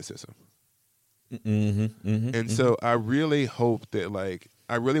increase cynicism. So I really hope that,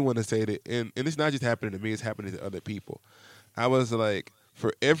 I really want to say that, and it's not just happening to me, it's happening to other people. I was like,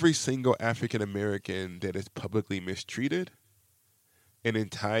 for every single African American that is publicly mistreated, an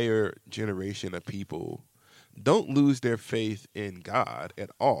entire generation of people don't lose their faith in God at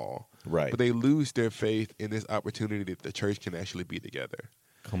all. Right. But they lose their faith in this opportunity that the church can actually be together.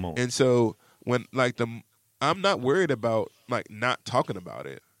 Come on. And so when I'm not worried about not talking about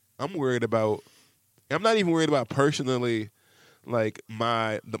it. I'm not even worried about personally,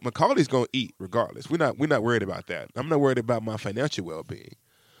 Macaulay's gonna eat regardless. We're not worried about that. I'm not worried about my financial well being.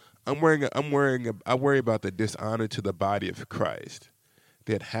 I worry about the dishonor to the body of Christ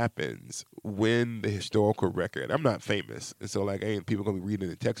that happens when the historical record. I'm not famous, and so ain't people gonna be reading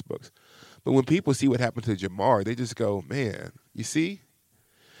the textbooks. But when people see what happened to Jemar, they just go, "Man, you see."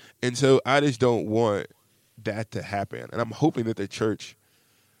 And so I just don't want that to happen, and I'm hoping that the church,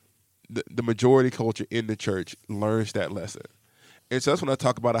 the majority culture in the church, learns that lesson. And so that's when I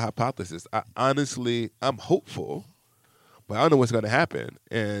talk about a hypothesis. I'm hopeful, but I don't know what's going to happen.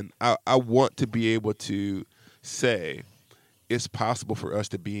 And I want to be able to say it's possible for us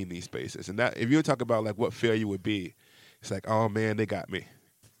to be in these spaces. And that, if you talk about what failure would be, it's like, oh man, they got me.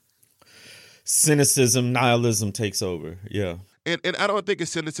 Cynicism, nihilism takes over. Yeah. And I don't think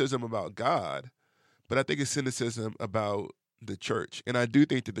it's cynicism about God, but I think it's cynicism about the church. And I do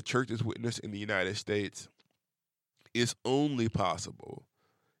think that the church's witness in the United States is only possible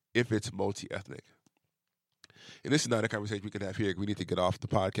if it's multi-ethnic. And this is not a conversation we can have here. We need to get off the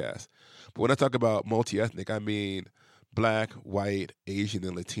podcast. But when I talk about multi-ethnic, I mean black, white, Asian,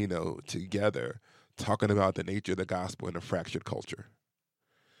 and Latino together talking about the nature of the gospel in a fractured culture.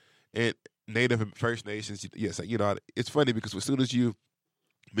 And Native and First Nations, yes, it's funny because as soon as you,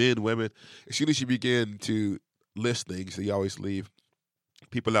 men, women, as soon as you begin to list things, you always leave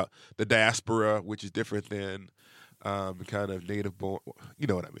people out. The diaspora, which is different than kind of native born, you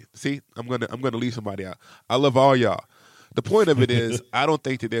know what I mean. See, I'm gonna leave somebody out. I love all y'all. The point of it is, I don't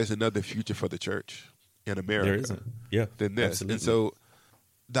think that there's another future for the church in America. There isn't. Yeah, than this. Absolutely. And so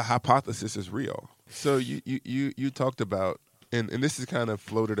the hypothesis is real. So you talked about, and this is kind of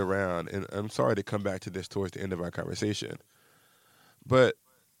floated around, and I'm sorry to come back to this towards the end of our conversation, but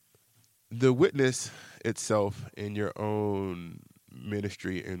the witness itself in your own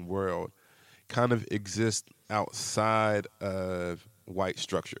ministry and world kind of exist outside of white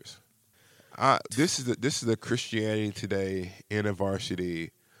structures. This is the Christianity Today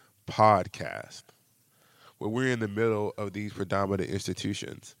InterVarsity podcast, where we're in the middle of these predominant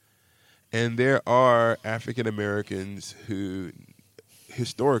institutions. And there are African Americans who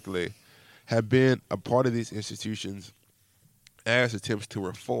historically have been a part of these institutions as attempts to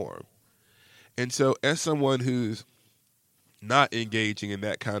reform. And so as someone who's not engaging in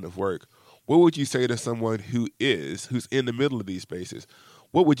that kind of work, what would you say to someone who's in the middle of these spaces?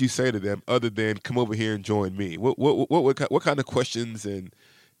 What would you say to them other than come over here and join me? What kind of questions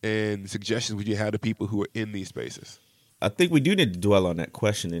and suggestions would you have to people who are in these spaces? I think we do need to dwell on that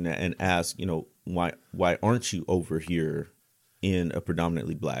question and ask, why aren't you over here in a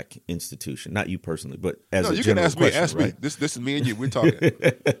predominantly black institution? Not you personally, but as a general question. Ask me. This is me and you. We're talking.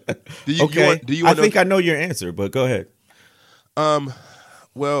 I think I know your answer, but go ahead.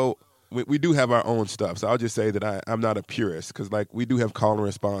 Well, we do have our own stuff, so I'll just say that I'm not a purist because, we do have call and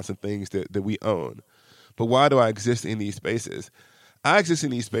response and things that we own. But why do I exist in these spaces? I exist in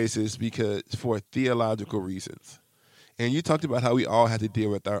these spaces because for theological reasons. And you talked about how we all have to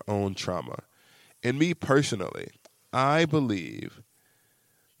deal with our own trauma. And me personally, I believe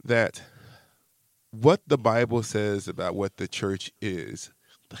that what the Bible says about what the church is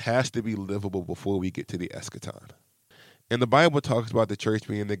has to be livable before we get to the eschaton. And the Bible talks about the church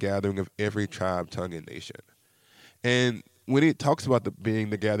being the gathering of every tribe, tongue, and nation. And when it talks about being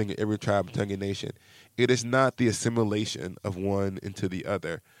the gathering of every tribe, tongue, and nation, it is not the assimilation of one into the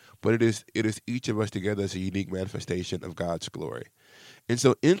other, but it is each of us together as a unique manifestation of God's glory. And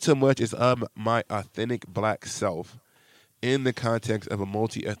so insomuch as I'm my authentic black self in the context of a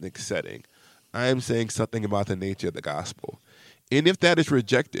multi-ethnic setting, I am saying something about the nature of the gospel. And if that is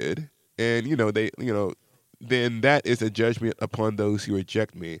rejected, and then that is a judgment upon those who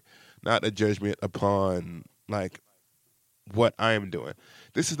reject me, not a judgment upon what I am doing.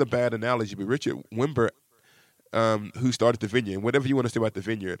 This is a bad analogy, but Richard Wimber, who started the Vineyard, whatever you want to say about the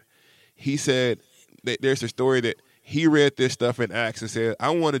Vineyard, he said that there's a story that he read this stuff in Acts and said, I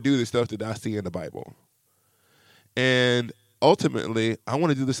want to do the stuff that I see in the Bible. And ultimately, I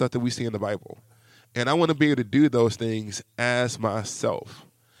want to do the stuff that we see in the Bible. And I want to be able to do those things as myself.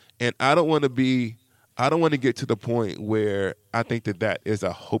 And I don't want to get to the point where I think that is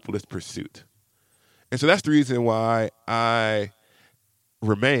a hopeless pursuit. And so that's the reason why I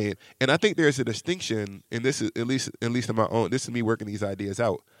remain. And I think there's a distinction, and this is at least in my own, this is me working these ideas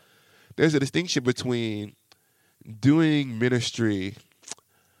out. There's a distinction between doing ministry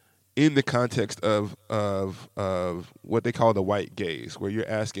in the context of what they call the white gaze, where you're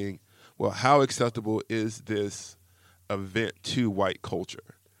asking, well, how acceptable is this event to white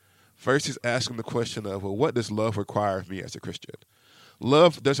culture? First is asking the question of, well, what does love require of me as a Christian?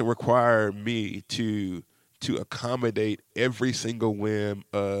 Love doesn't require me to accommodate every single whim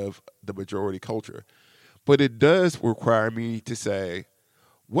of the majority culture, but it does require me to say,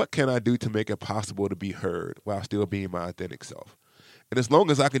 what can I do to make it possible to be heard while still being my authentic self? And as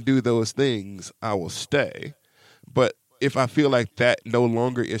long as I can do those things, I will stay. But if I feel like that no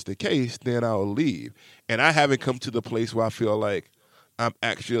longer is the case, then I'll leave. And I haven't come to the place where I feel like I'm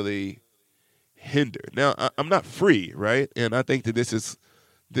actually hindered. Now, I'm not free, right? And I think that this is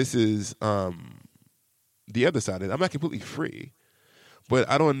the other side of it. I'm not completely free. But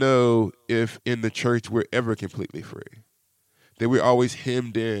I don't know if in the church we're ever completely free. That we're always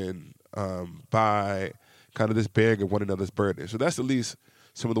hemmed in by kind of this bearing of one another's burden. So that's at least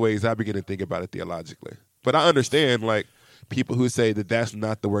some of the ways I begin to think about it theologically. But I understand, people who say that that's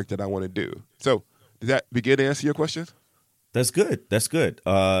not the work that I want to do. So does that begin to answer your question? That's good.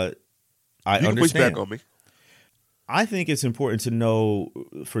 I understand. Push back on me. I think it's important to know,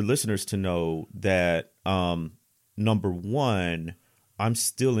 for listeners to know that, number one, I'm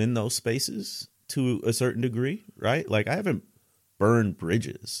still in those spaces to a certain degree, right? I haven't burned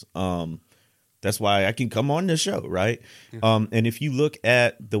bridges. That's why I can come on this show, right? Mm-hmm. And if you look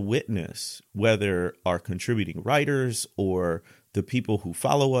at the witness, whether our contributing writers or the people who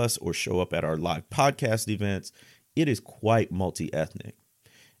follow us or show up at our live podcast events, it is quite multi-ethnic.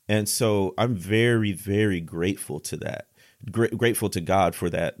 And so I'm very, very grateful to that. Grateful to God for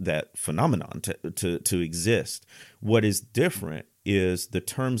that phenomenon to exist. What is different is the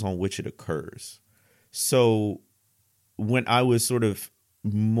terms on which it occurs. So when I was sort of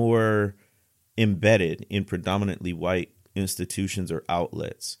more embedded in predominantly white institutions or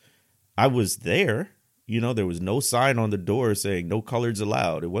outlets, I was there. There was no sign on the door saying no coloreds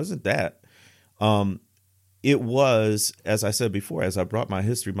allowed. It wasn't that. It was, as I said before, as I brought my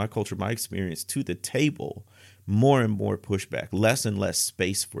history, my culture, my experience to the table, more and more pushback, less and less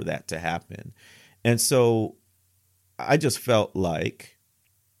space for that to happen. And so I just felt like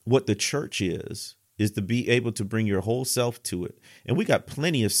what the church is to be able to bring your whole self to it. And we got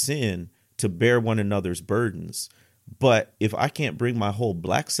plenty of sin to bear one another's burdens. But if I can't bring my whole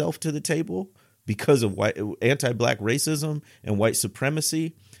black self to the table because of anti-black racism and white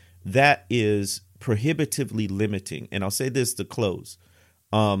supremacy, that is prohibitively limiting. And I'll say this to close.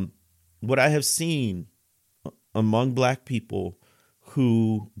 What I have seen among black people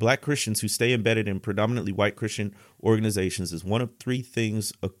black Christians who stay embedded in predominantly white Christian organizations is one of three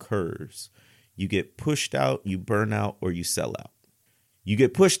things occurs. You get pushed out, you burn out, or you sell out. You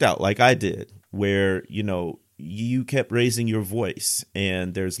get pushed out like I did, where, you kept raising your voice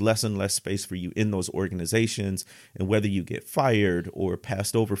and there's less and less space for you in those organizations. And whether you get fired or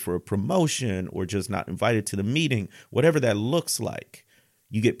passed over for a promotion or just not invited to the meeting, whatever that looks like,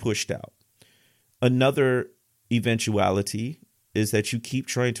 you get pushed out. Another eventuality is that you keep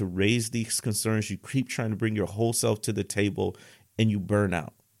trying to raise these concerns. You keep trying to bring your whole self to the table and you burn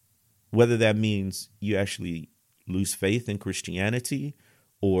out. Whether that means you actually lose faith in Christianity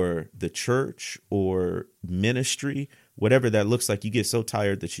or the church or ministry, whatever that looks like, you get so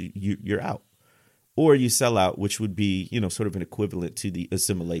tired that you're out. Or you sell out, which would be, sort of an equivalent to the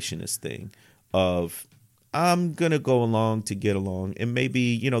assimilationist thing of, I'm going to go along to get along. And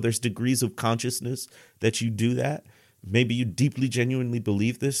maybe, there's degrees of consciousness that you do that. Maybe you deeply, genuinely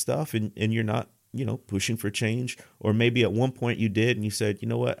believe this stuff and you're not, pushing for change. Or maybe at one point you did and you said, you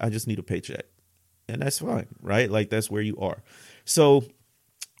know what, I just need a paycheck. And that's fine, right? Like that's where you are. So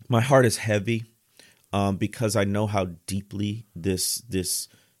my heart is heavy because I know how deeply this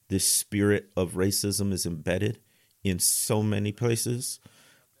spirit of racism is embedded in so many places.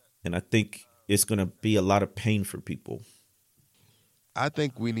 And I think it's going to be a lot of pain for people. I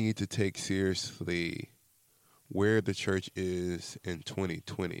think we need to take seriously where the church is in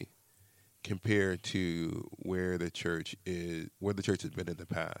 2020 compared to where the church has been in the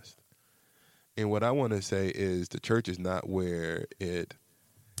past. And what I want to say is the church is not where it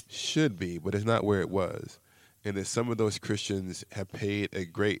should be, but it's not where it was. And that some of those Christians have paid a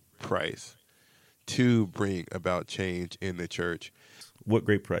great price to bring about change in the church. What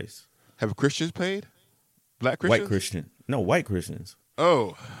great price? Have Christians paid? Black Christians? White Christian. No, white Christians.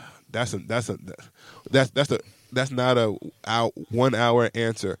 Oh, that's not a 1 hour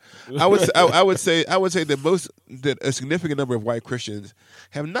answer. I would say that a significant number of white Christians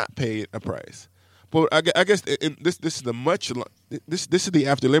have not paid a price. But I guess this is the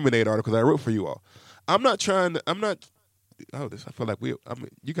After Lemonade article that I wrote for you all. I feel like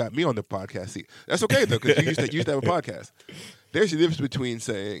you got me on the podcast seat. That's okay though, because you used to have a podcast. There's a difference between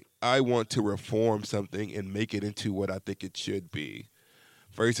saying I want to reform something and make it into what I think it should be,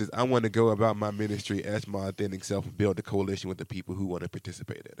 versus I want to go about my ministry as my authentic self and build a coalition with the people who want to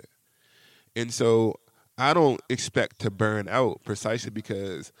participate in it. And so I don't expect to burn out precisely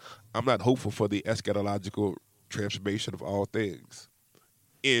because I'm not hopeful for the eschatological transformation of all things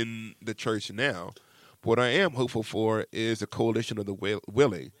in the church now. What I am hopeful for is a coalition of the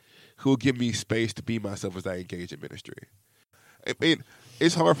willing who will give me space to be myself as I engage in ministry. I mean,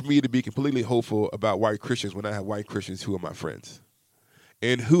 it's hard for me to be completely hopeful about white Christians when I have white Christians who are my friends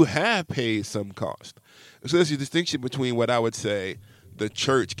and who have paid some cost. So there's a distinction between what I would say the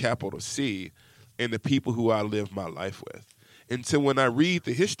church, capital C, and the people who I live my life with. And so when I read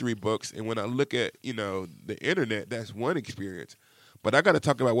the history books and when I look at, the internet, that's one experience. But I got to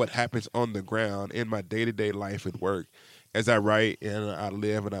talk about what happens on the ground in my day-to-day life and work as I write and I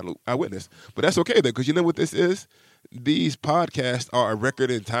live and I witness. But that's okay, though, because you know what this is? These podcasts are a record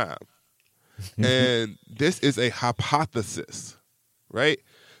in time. And this is a hypothesis, right?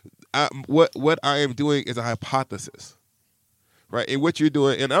 What I am doing is a hypothesis, right? And what you're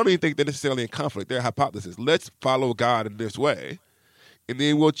doing, and I don't even think they're necessarily in conflict. They're a hypothesis. Let's follow God in this way, and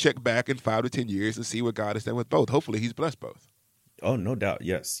then we'll check back in 5 to 10 years and see what God has done with both. Hopefully he's blessed both. Oh, no doubt.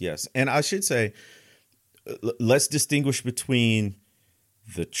 Yes. And I should say, let's distinguish between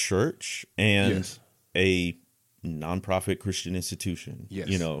the church and a nonprofit Christian institution. Yes.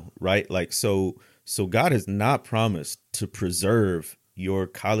 Right? Like, so God has not promised to preserve your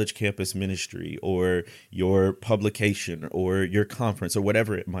college campus ministry or your publication or your conference or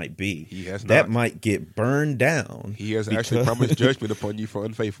whatever it might be. He has not. That might get burned down. He has actually promised judgment upon you for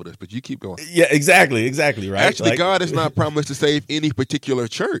unfaithfulness, but you keep going. Yeah, exactly, right? Actually, God has not promised to save any particular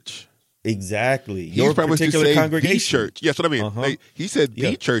church. Exactly. He's promised to save congregation. The church. Yes, what I mean. Uh-huh. Like, he said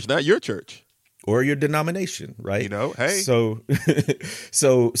the church, not your church. Or your denomination, right? Hey. So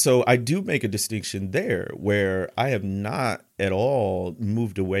I do make a distinction there where I have not at all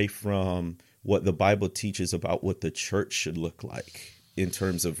moved away from what the Bible teaches about what the church should look like in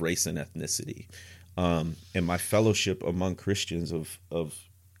terms of race and ethnicity. And my fellowship among Christians of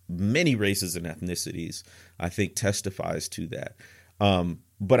many races and ethnicities, I think, testifies to that.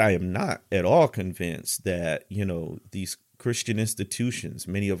 But I am not at all convinced that, these Christian institutions,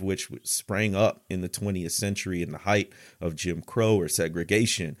 many of which sprang up in the 20th century in the height of Jim Crow or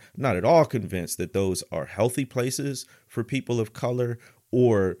segregation, I'm not at all convinced that those are healthy places for people of color,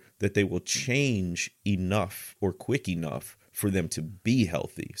 or that they will change enough or quick enough for them to be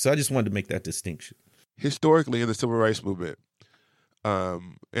healthy. So I just wanted to make that distinction. Historically, in the civil rights movement,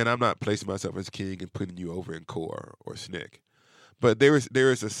 and I'm not placing myself as king and putting you over in core or SNCC, but there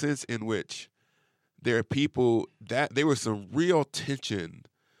is a sense in which there are people that there was some real tension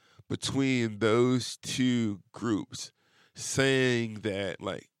between those two groups, saying that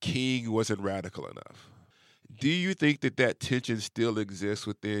like King wasn't radical enough. Do you think that tension still exists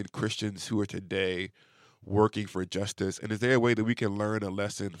within Christians who are today working for justice? And is there a way that we can learn a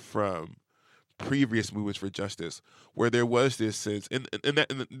lesson from previous movements for justice where there was this sense, and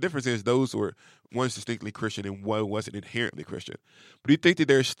the difference is those were one's distinctly Christian and one wasn't inherently Christian. But do you think that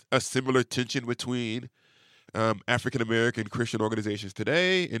there's a similar tension between African American Christian organizations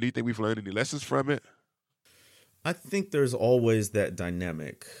today? And do you think we've learned any lessons from it? I think there's always that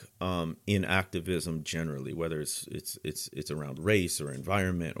dynamic in activism generally, whether it's around race or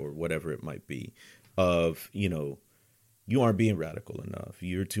environment or whatever it might be, of you aren't being radical enough,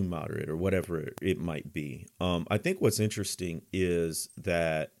 you're too moderate, or whatever it might be. I think what's interesting is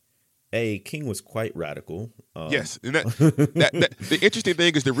that King was quite radical. Yes, and that the interesting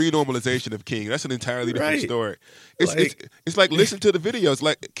thing is the renormalization of King. That's an entirely different story. It's like listen to the videos.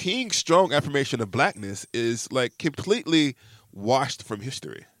 Like King's strong affirmation of blackness is like completely washed from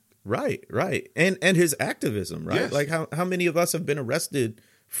history. Right, and his activism, right? Yes. Like how many of us have been arrested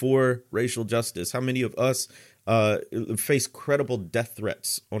for racial justice? How many of us face credible death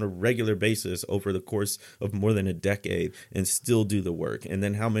threats on a regular basis over the course of more than a decade and still do the work? And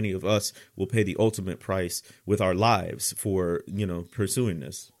then how many of us will pay the ultimate price with our lives for, pursuing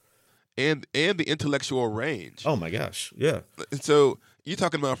this? And the intellectual range. Oh my gosh. Yeah. And so you're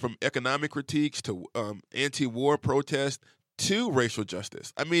talking about from economic critiques to anti-war protest to racial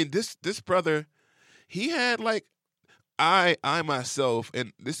justice. I mean, this brother, he had like, I myself,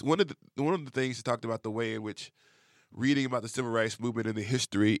 and this one of the things he talked about, the way in which reading about the civil rights movement and the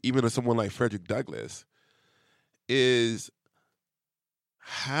history, even of someone like Frederick Douglass, is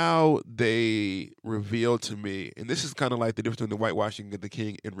how they reveal to me, and this is kind of like the difference between the whitewashing of the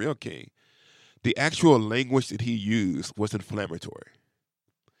King and real King. The actual language that he used was inflammatory.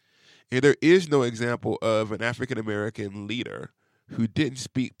 And there is no example of an African American leader who didn't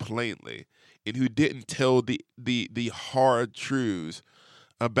speak plainly and who didn't tell the hard truths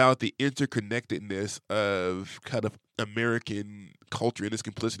about the interconnectedness of kind of American culture and its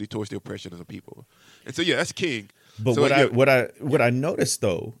complicity towards the oppression of the people. And so, yeah, that's King. But so, what I noticed,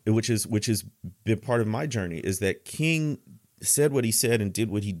 though, which has been part of my journey, is that King said what he said and did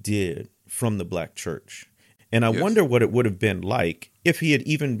what he did from the Black church. And I wonder what it would have been like if he had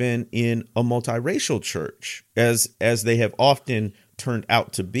even been in a multiracial church, as they have often turned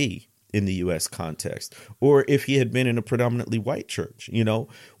out to be in the U.S. context, or if he had been in a predominantly white church.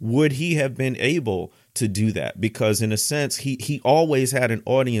 Would he have been able to do that? Because in a sense, he always had an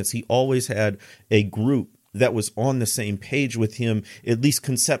audience. He always had a group that was on the same page with him, at least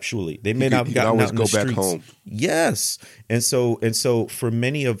conceptually. They may not have gotten out in the streets. Back home. Yes. And so for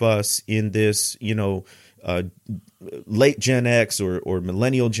many of us in this, late Gen X or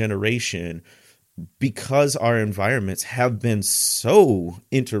millennial generation, because our environments have been so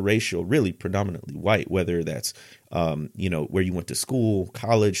interracial, really predominantly white, whether that's, where you went to school,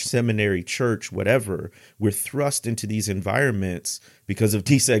 college, seminary, church, whatever, we're thrust into these environments because of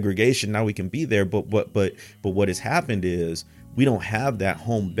desegregation. Now we can be there. But what has happened is we don't have that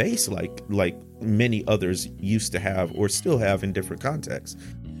home base like many others used to have or still have in different contexts.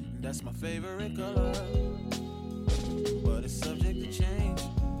 That's my favorite color, but it's subject to change.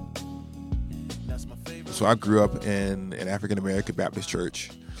 So I grew up in an African-American Baptist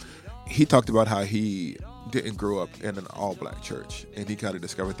church. He talked about how he didn't grow up in an all-black church, and he kind of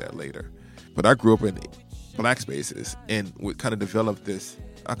discovered that later. But I grew up in black spaces and would kind of develop this,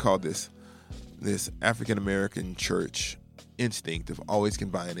 I call this African-American church instinct of always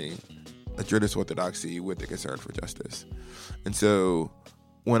combining a Jewish orthodoxy with the concern for justice. And so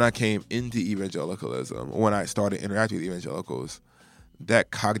when I came into evangelicalism, when I started interacting with evangelicals,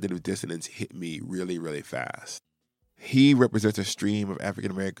 that cognitive dissonance hit me really, really fast. He represents a stream of African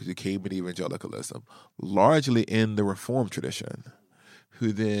Americans who came into evangelicalism, largely in the Reformed tradition,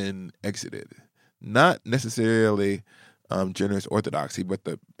 who then exited. Not necessarily generous orthodoxy, but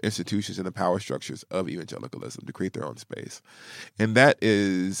the institutions and the power structures of evangelicalism to create their own space. And that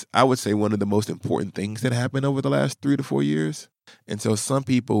is, I would say, one of the most important things that happened over the last 3 to 4 years. And so some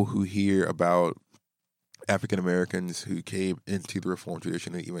people who hear about African Americans who came into the Reformed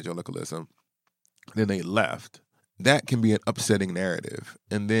tradition of evangelicalism, then they left. That can be an upsetting narrative.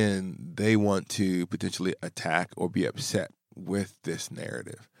 And then they want to potentially attack or be upset with this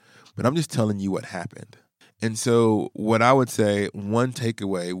narrative. But I'm just telling you what happened. And so what I would say, one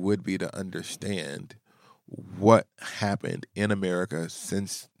takeaway would be to understand what happened in America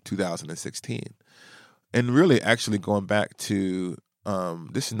since 2016. And really actually going back to,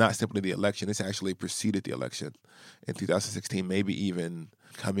 this is not simply the election, this actually preceded the election in 2016, maybe even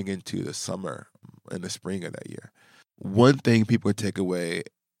coming into the summer and the spring of that year. One thing people would take away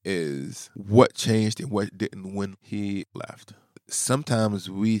is what changed and what didn't when he left.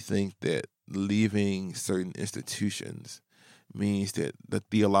 Sometimes we think that leaving certain institutions means that the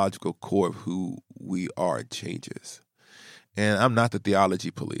theological core of who we are changes. And I'm not the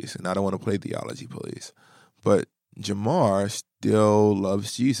theology police, and I don't want to play theology police, but Jemar still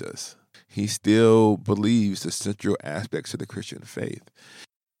loves Jesus. He still believes the central aspects of the Christian faith.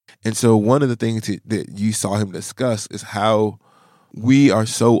 And so one of the things that you saw him discuss is how we are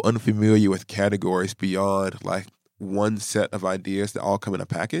so unfamiliar with categories beyond like one set of ideas that all come in a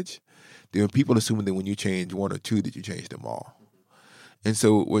package. There are people assuming that when you change one or two, that you change them all. And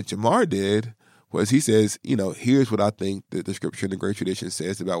so what Jemar did was he says, here's what I think that the scripture and the great tradition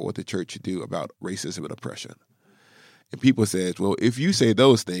says about what the church should do about racism and oppression. And people said, well, if you say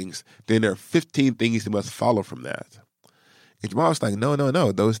those things, then there are 15 things that must follow from that. And Jemar was like, no,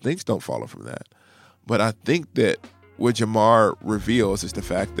 those things don't follow from that. But I think that what Jemar reveals is the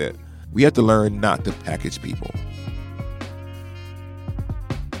fact that we have to learn not to package people.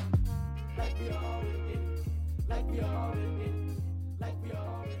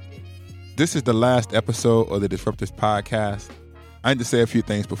 This is the last episode of the Disruptors podcast. I need to say a few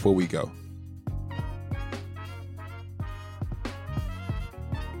things before we go.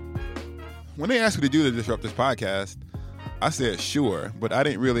 When they asked me to do the Disruptors podcast, I said sure, but I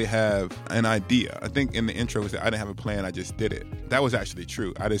didn't really have an idea. I think in the intro was that I didn't have a plan, I just did it. That was actually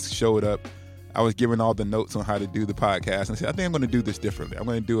true. I just showed up. I was given all the notes on how to do the podcast and I said, I think I'm going to do this differently. I'm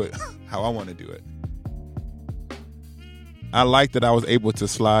going to do it how I want to do it. I like that I was able to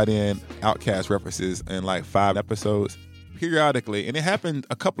slide in Outcast references in like 5 episodes periodically, and it happened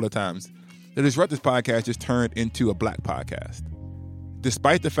a couple of times. The Disruptors podcast just turned into a black podcast.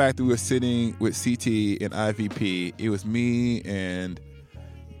 Despite the fact that we were sitting with CT and IVP, it was me and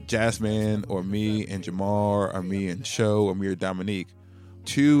Jasmine, or me and Jemar, or me and Sho, or me or Dominique.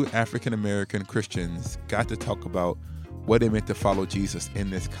 2 African-American Christians got to talk about what it meant to follow Jesus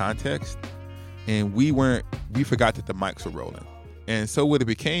in this context. And we forgot that the mics were rolling. And so what it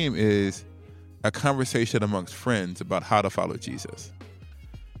became is a conversation amongst friends about how to follow Jesus.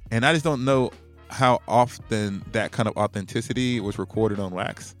 And I just don't know how often that kind of authenticity was recorded on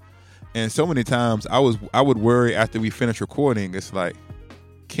wax. And so many times I would worry after we finished recording, it's like,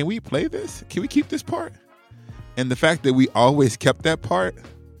 can we play this? Can we keep this part? And the fact that we always kept that part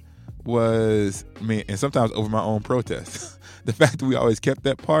was, and sometimes over my own protest, the fact that we always kept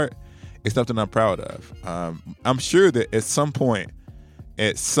that part is something I'm proud of. I'm sure that at some point,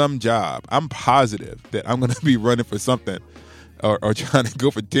 at some job, I'm positive that I'm going to be running for something or trying to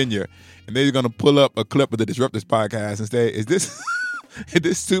go for tenure, and they're going to pull up a clip of the Disruptors podcast and say, is this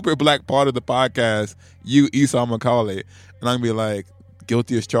this super black part of the podcast you, Esau McCauley? And I'm going to be like,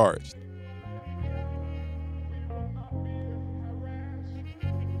 guilty as charged.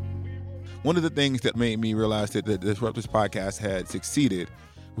 One of the things that made me realize that the Disruptors podcast had succeeded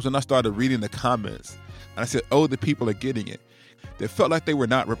was when I started reading the comments. And I said, oh, the people are getting it. They felt like they were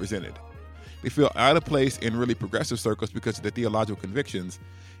not represented. They feel out of place in really progressive circles because of their theological convictions.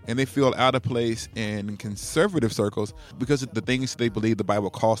 And they feel out of place in conservative circles because of the things they believe the Bible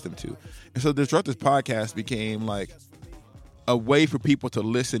calls them to. And so the Disruptors podcast became like a way for people to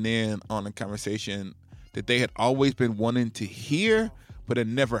listen in on a conversation that they had always been wanting to hear, but had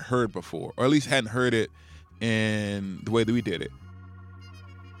never heard before, or at least hadn't heard it in the way that we did it.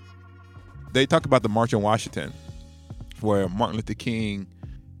 They talk about the March on Washington, where Martin Luther King,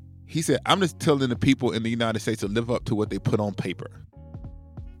 he said, I'm just telling the people in the United States to live up to what they put on paper.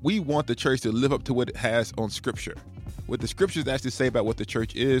 We want the church to live up to what it has on Scripture, what the Scriptures actually say about what the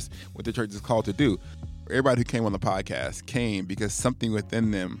church is, what the church is called to do. Everybody who came on the podcast came because something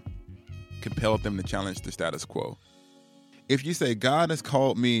within them compelled them to challenge the status quo. If you say, God has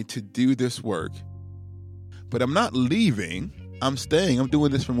called me to do this work, but I'm not leaving, I'm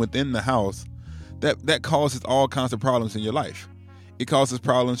doing this from within the house, that causes all kinds of problems in your life. It causes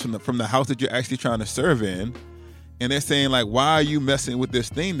problems from the house that you're actually trying to serve in. And they're saying, like, why are you messing with this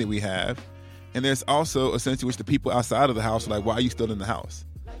thing that we have? And there's also a sense in which the people outside of the house are like, why are you still in the house?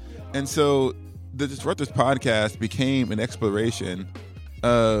 And so the Disruptors podcast became an exploration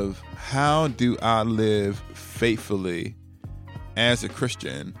of how do I live faithfully as a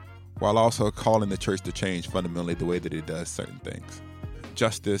Christian while also calling the church to change fundamentally the way that it does certain things.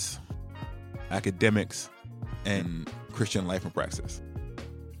 Justice, academics, and Christian life and praxis.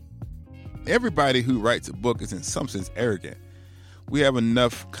 Everybody who writes a book is in some sense arrogant. We have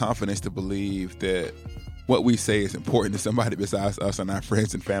enough confidence to believe that what we say is important to somebody besides us and our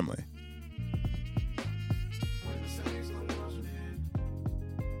friends and family.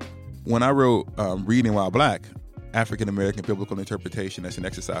 When I wrote Reading While Black, African American Biblical Interpretation as an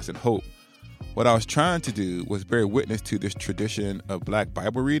Exercise in Hope, what I was trying to do was bear witness to this tradition of Black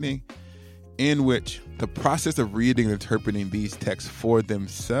Bible reading in which the process of reading and interpreting these texts for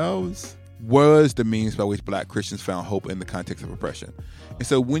themselves was the means by which Black Christians found hope in the context of oppression. And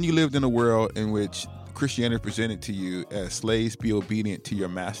so when you lived in a world in which Christianity presented to you as slaves be obedient to your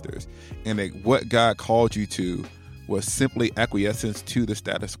masters, and that what God called you to was simply acquiescence to the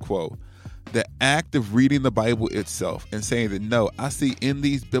status quo, the act of reading the Bible itself and saying that, no, I see in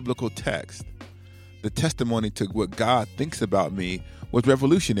these biblical texts the testimony to what God thinks about me was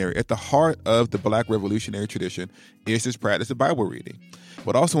revolutionary. At the heart of the Black revolutionary tradition is this practice of Bible reading.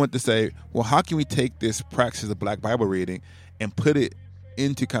 But I also want to say, well, how can we take this practice of Black Bible reading and put it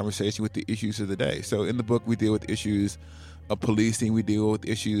into conversation with the issues of the day? So in the book, we deal with issues of policing, we deal with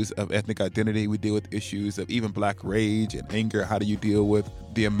issues of ethnic identity, we deal with issues of even Black rage and anger. How do you deal with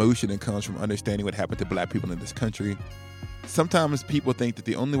the emotion that comes from understanding what happened to Black people in this country? Sometimes people think that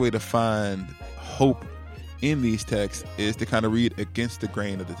the only way to find hope in these texts is to kind of read against the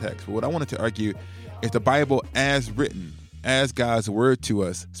grain of the text. But what I wanted to argue is the Bible as written, as God's word to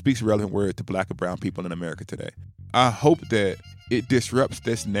us, speaks a relevant word to Black and brown people in America today. I hope that it disrupts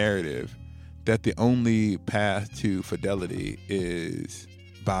this narrative that the only path to fidelity is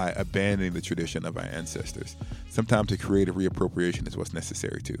by abandoning the tradition of our ancestors. Sometimes a creative reappropriation is what's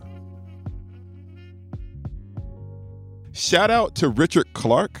necessary too. Shout out to Richard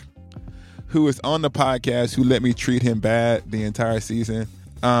Clark, who is on the podcast, who let me treat him bad the entire season.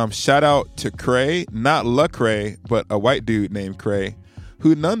 Shout out to Cray, not Lecrae, but a white dude named Cray,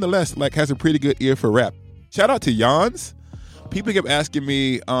 who nonetheless has a pretty good ear for rap. Shout out to Yans. People kept asking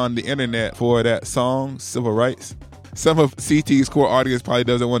me on the internet for that song, Civil Rights. Some of CT's core audience probably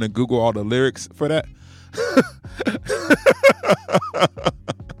doesn't want to Google all the lyrics for that.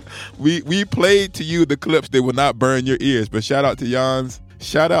 We played to you the clips that will not burn your ears, but shout out to Yans.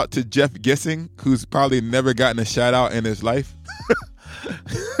 Shout out to Jeff Gissing, who's probably never gotten a shout out in his life.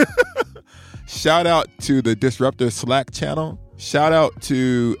 Shout out to the Disruptor Slack channel. Shout out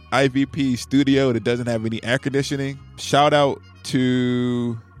to IVP Studio that doesn't have any air conditioning. Shout out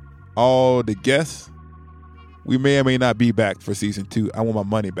to all the guests. We may or may not be back for season 2. I want my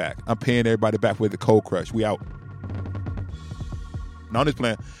money back. I'm paying everybody back with the Cold Crush. We out. No, I'm just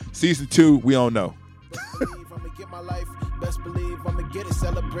playing. Season 2, we don't know. I'ma get my life. Best believe I'ma get it.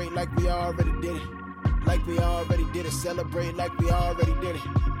 Celebrate like we already did it. Like we already did it. Celebrate like we already did it.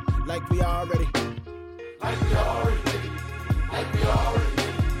 Like we already. Like we already did it. Like we already.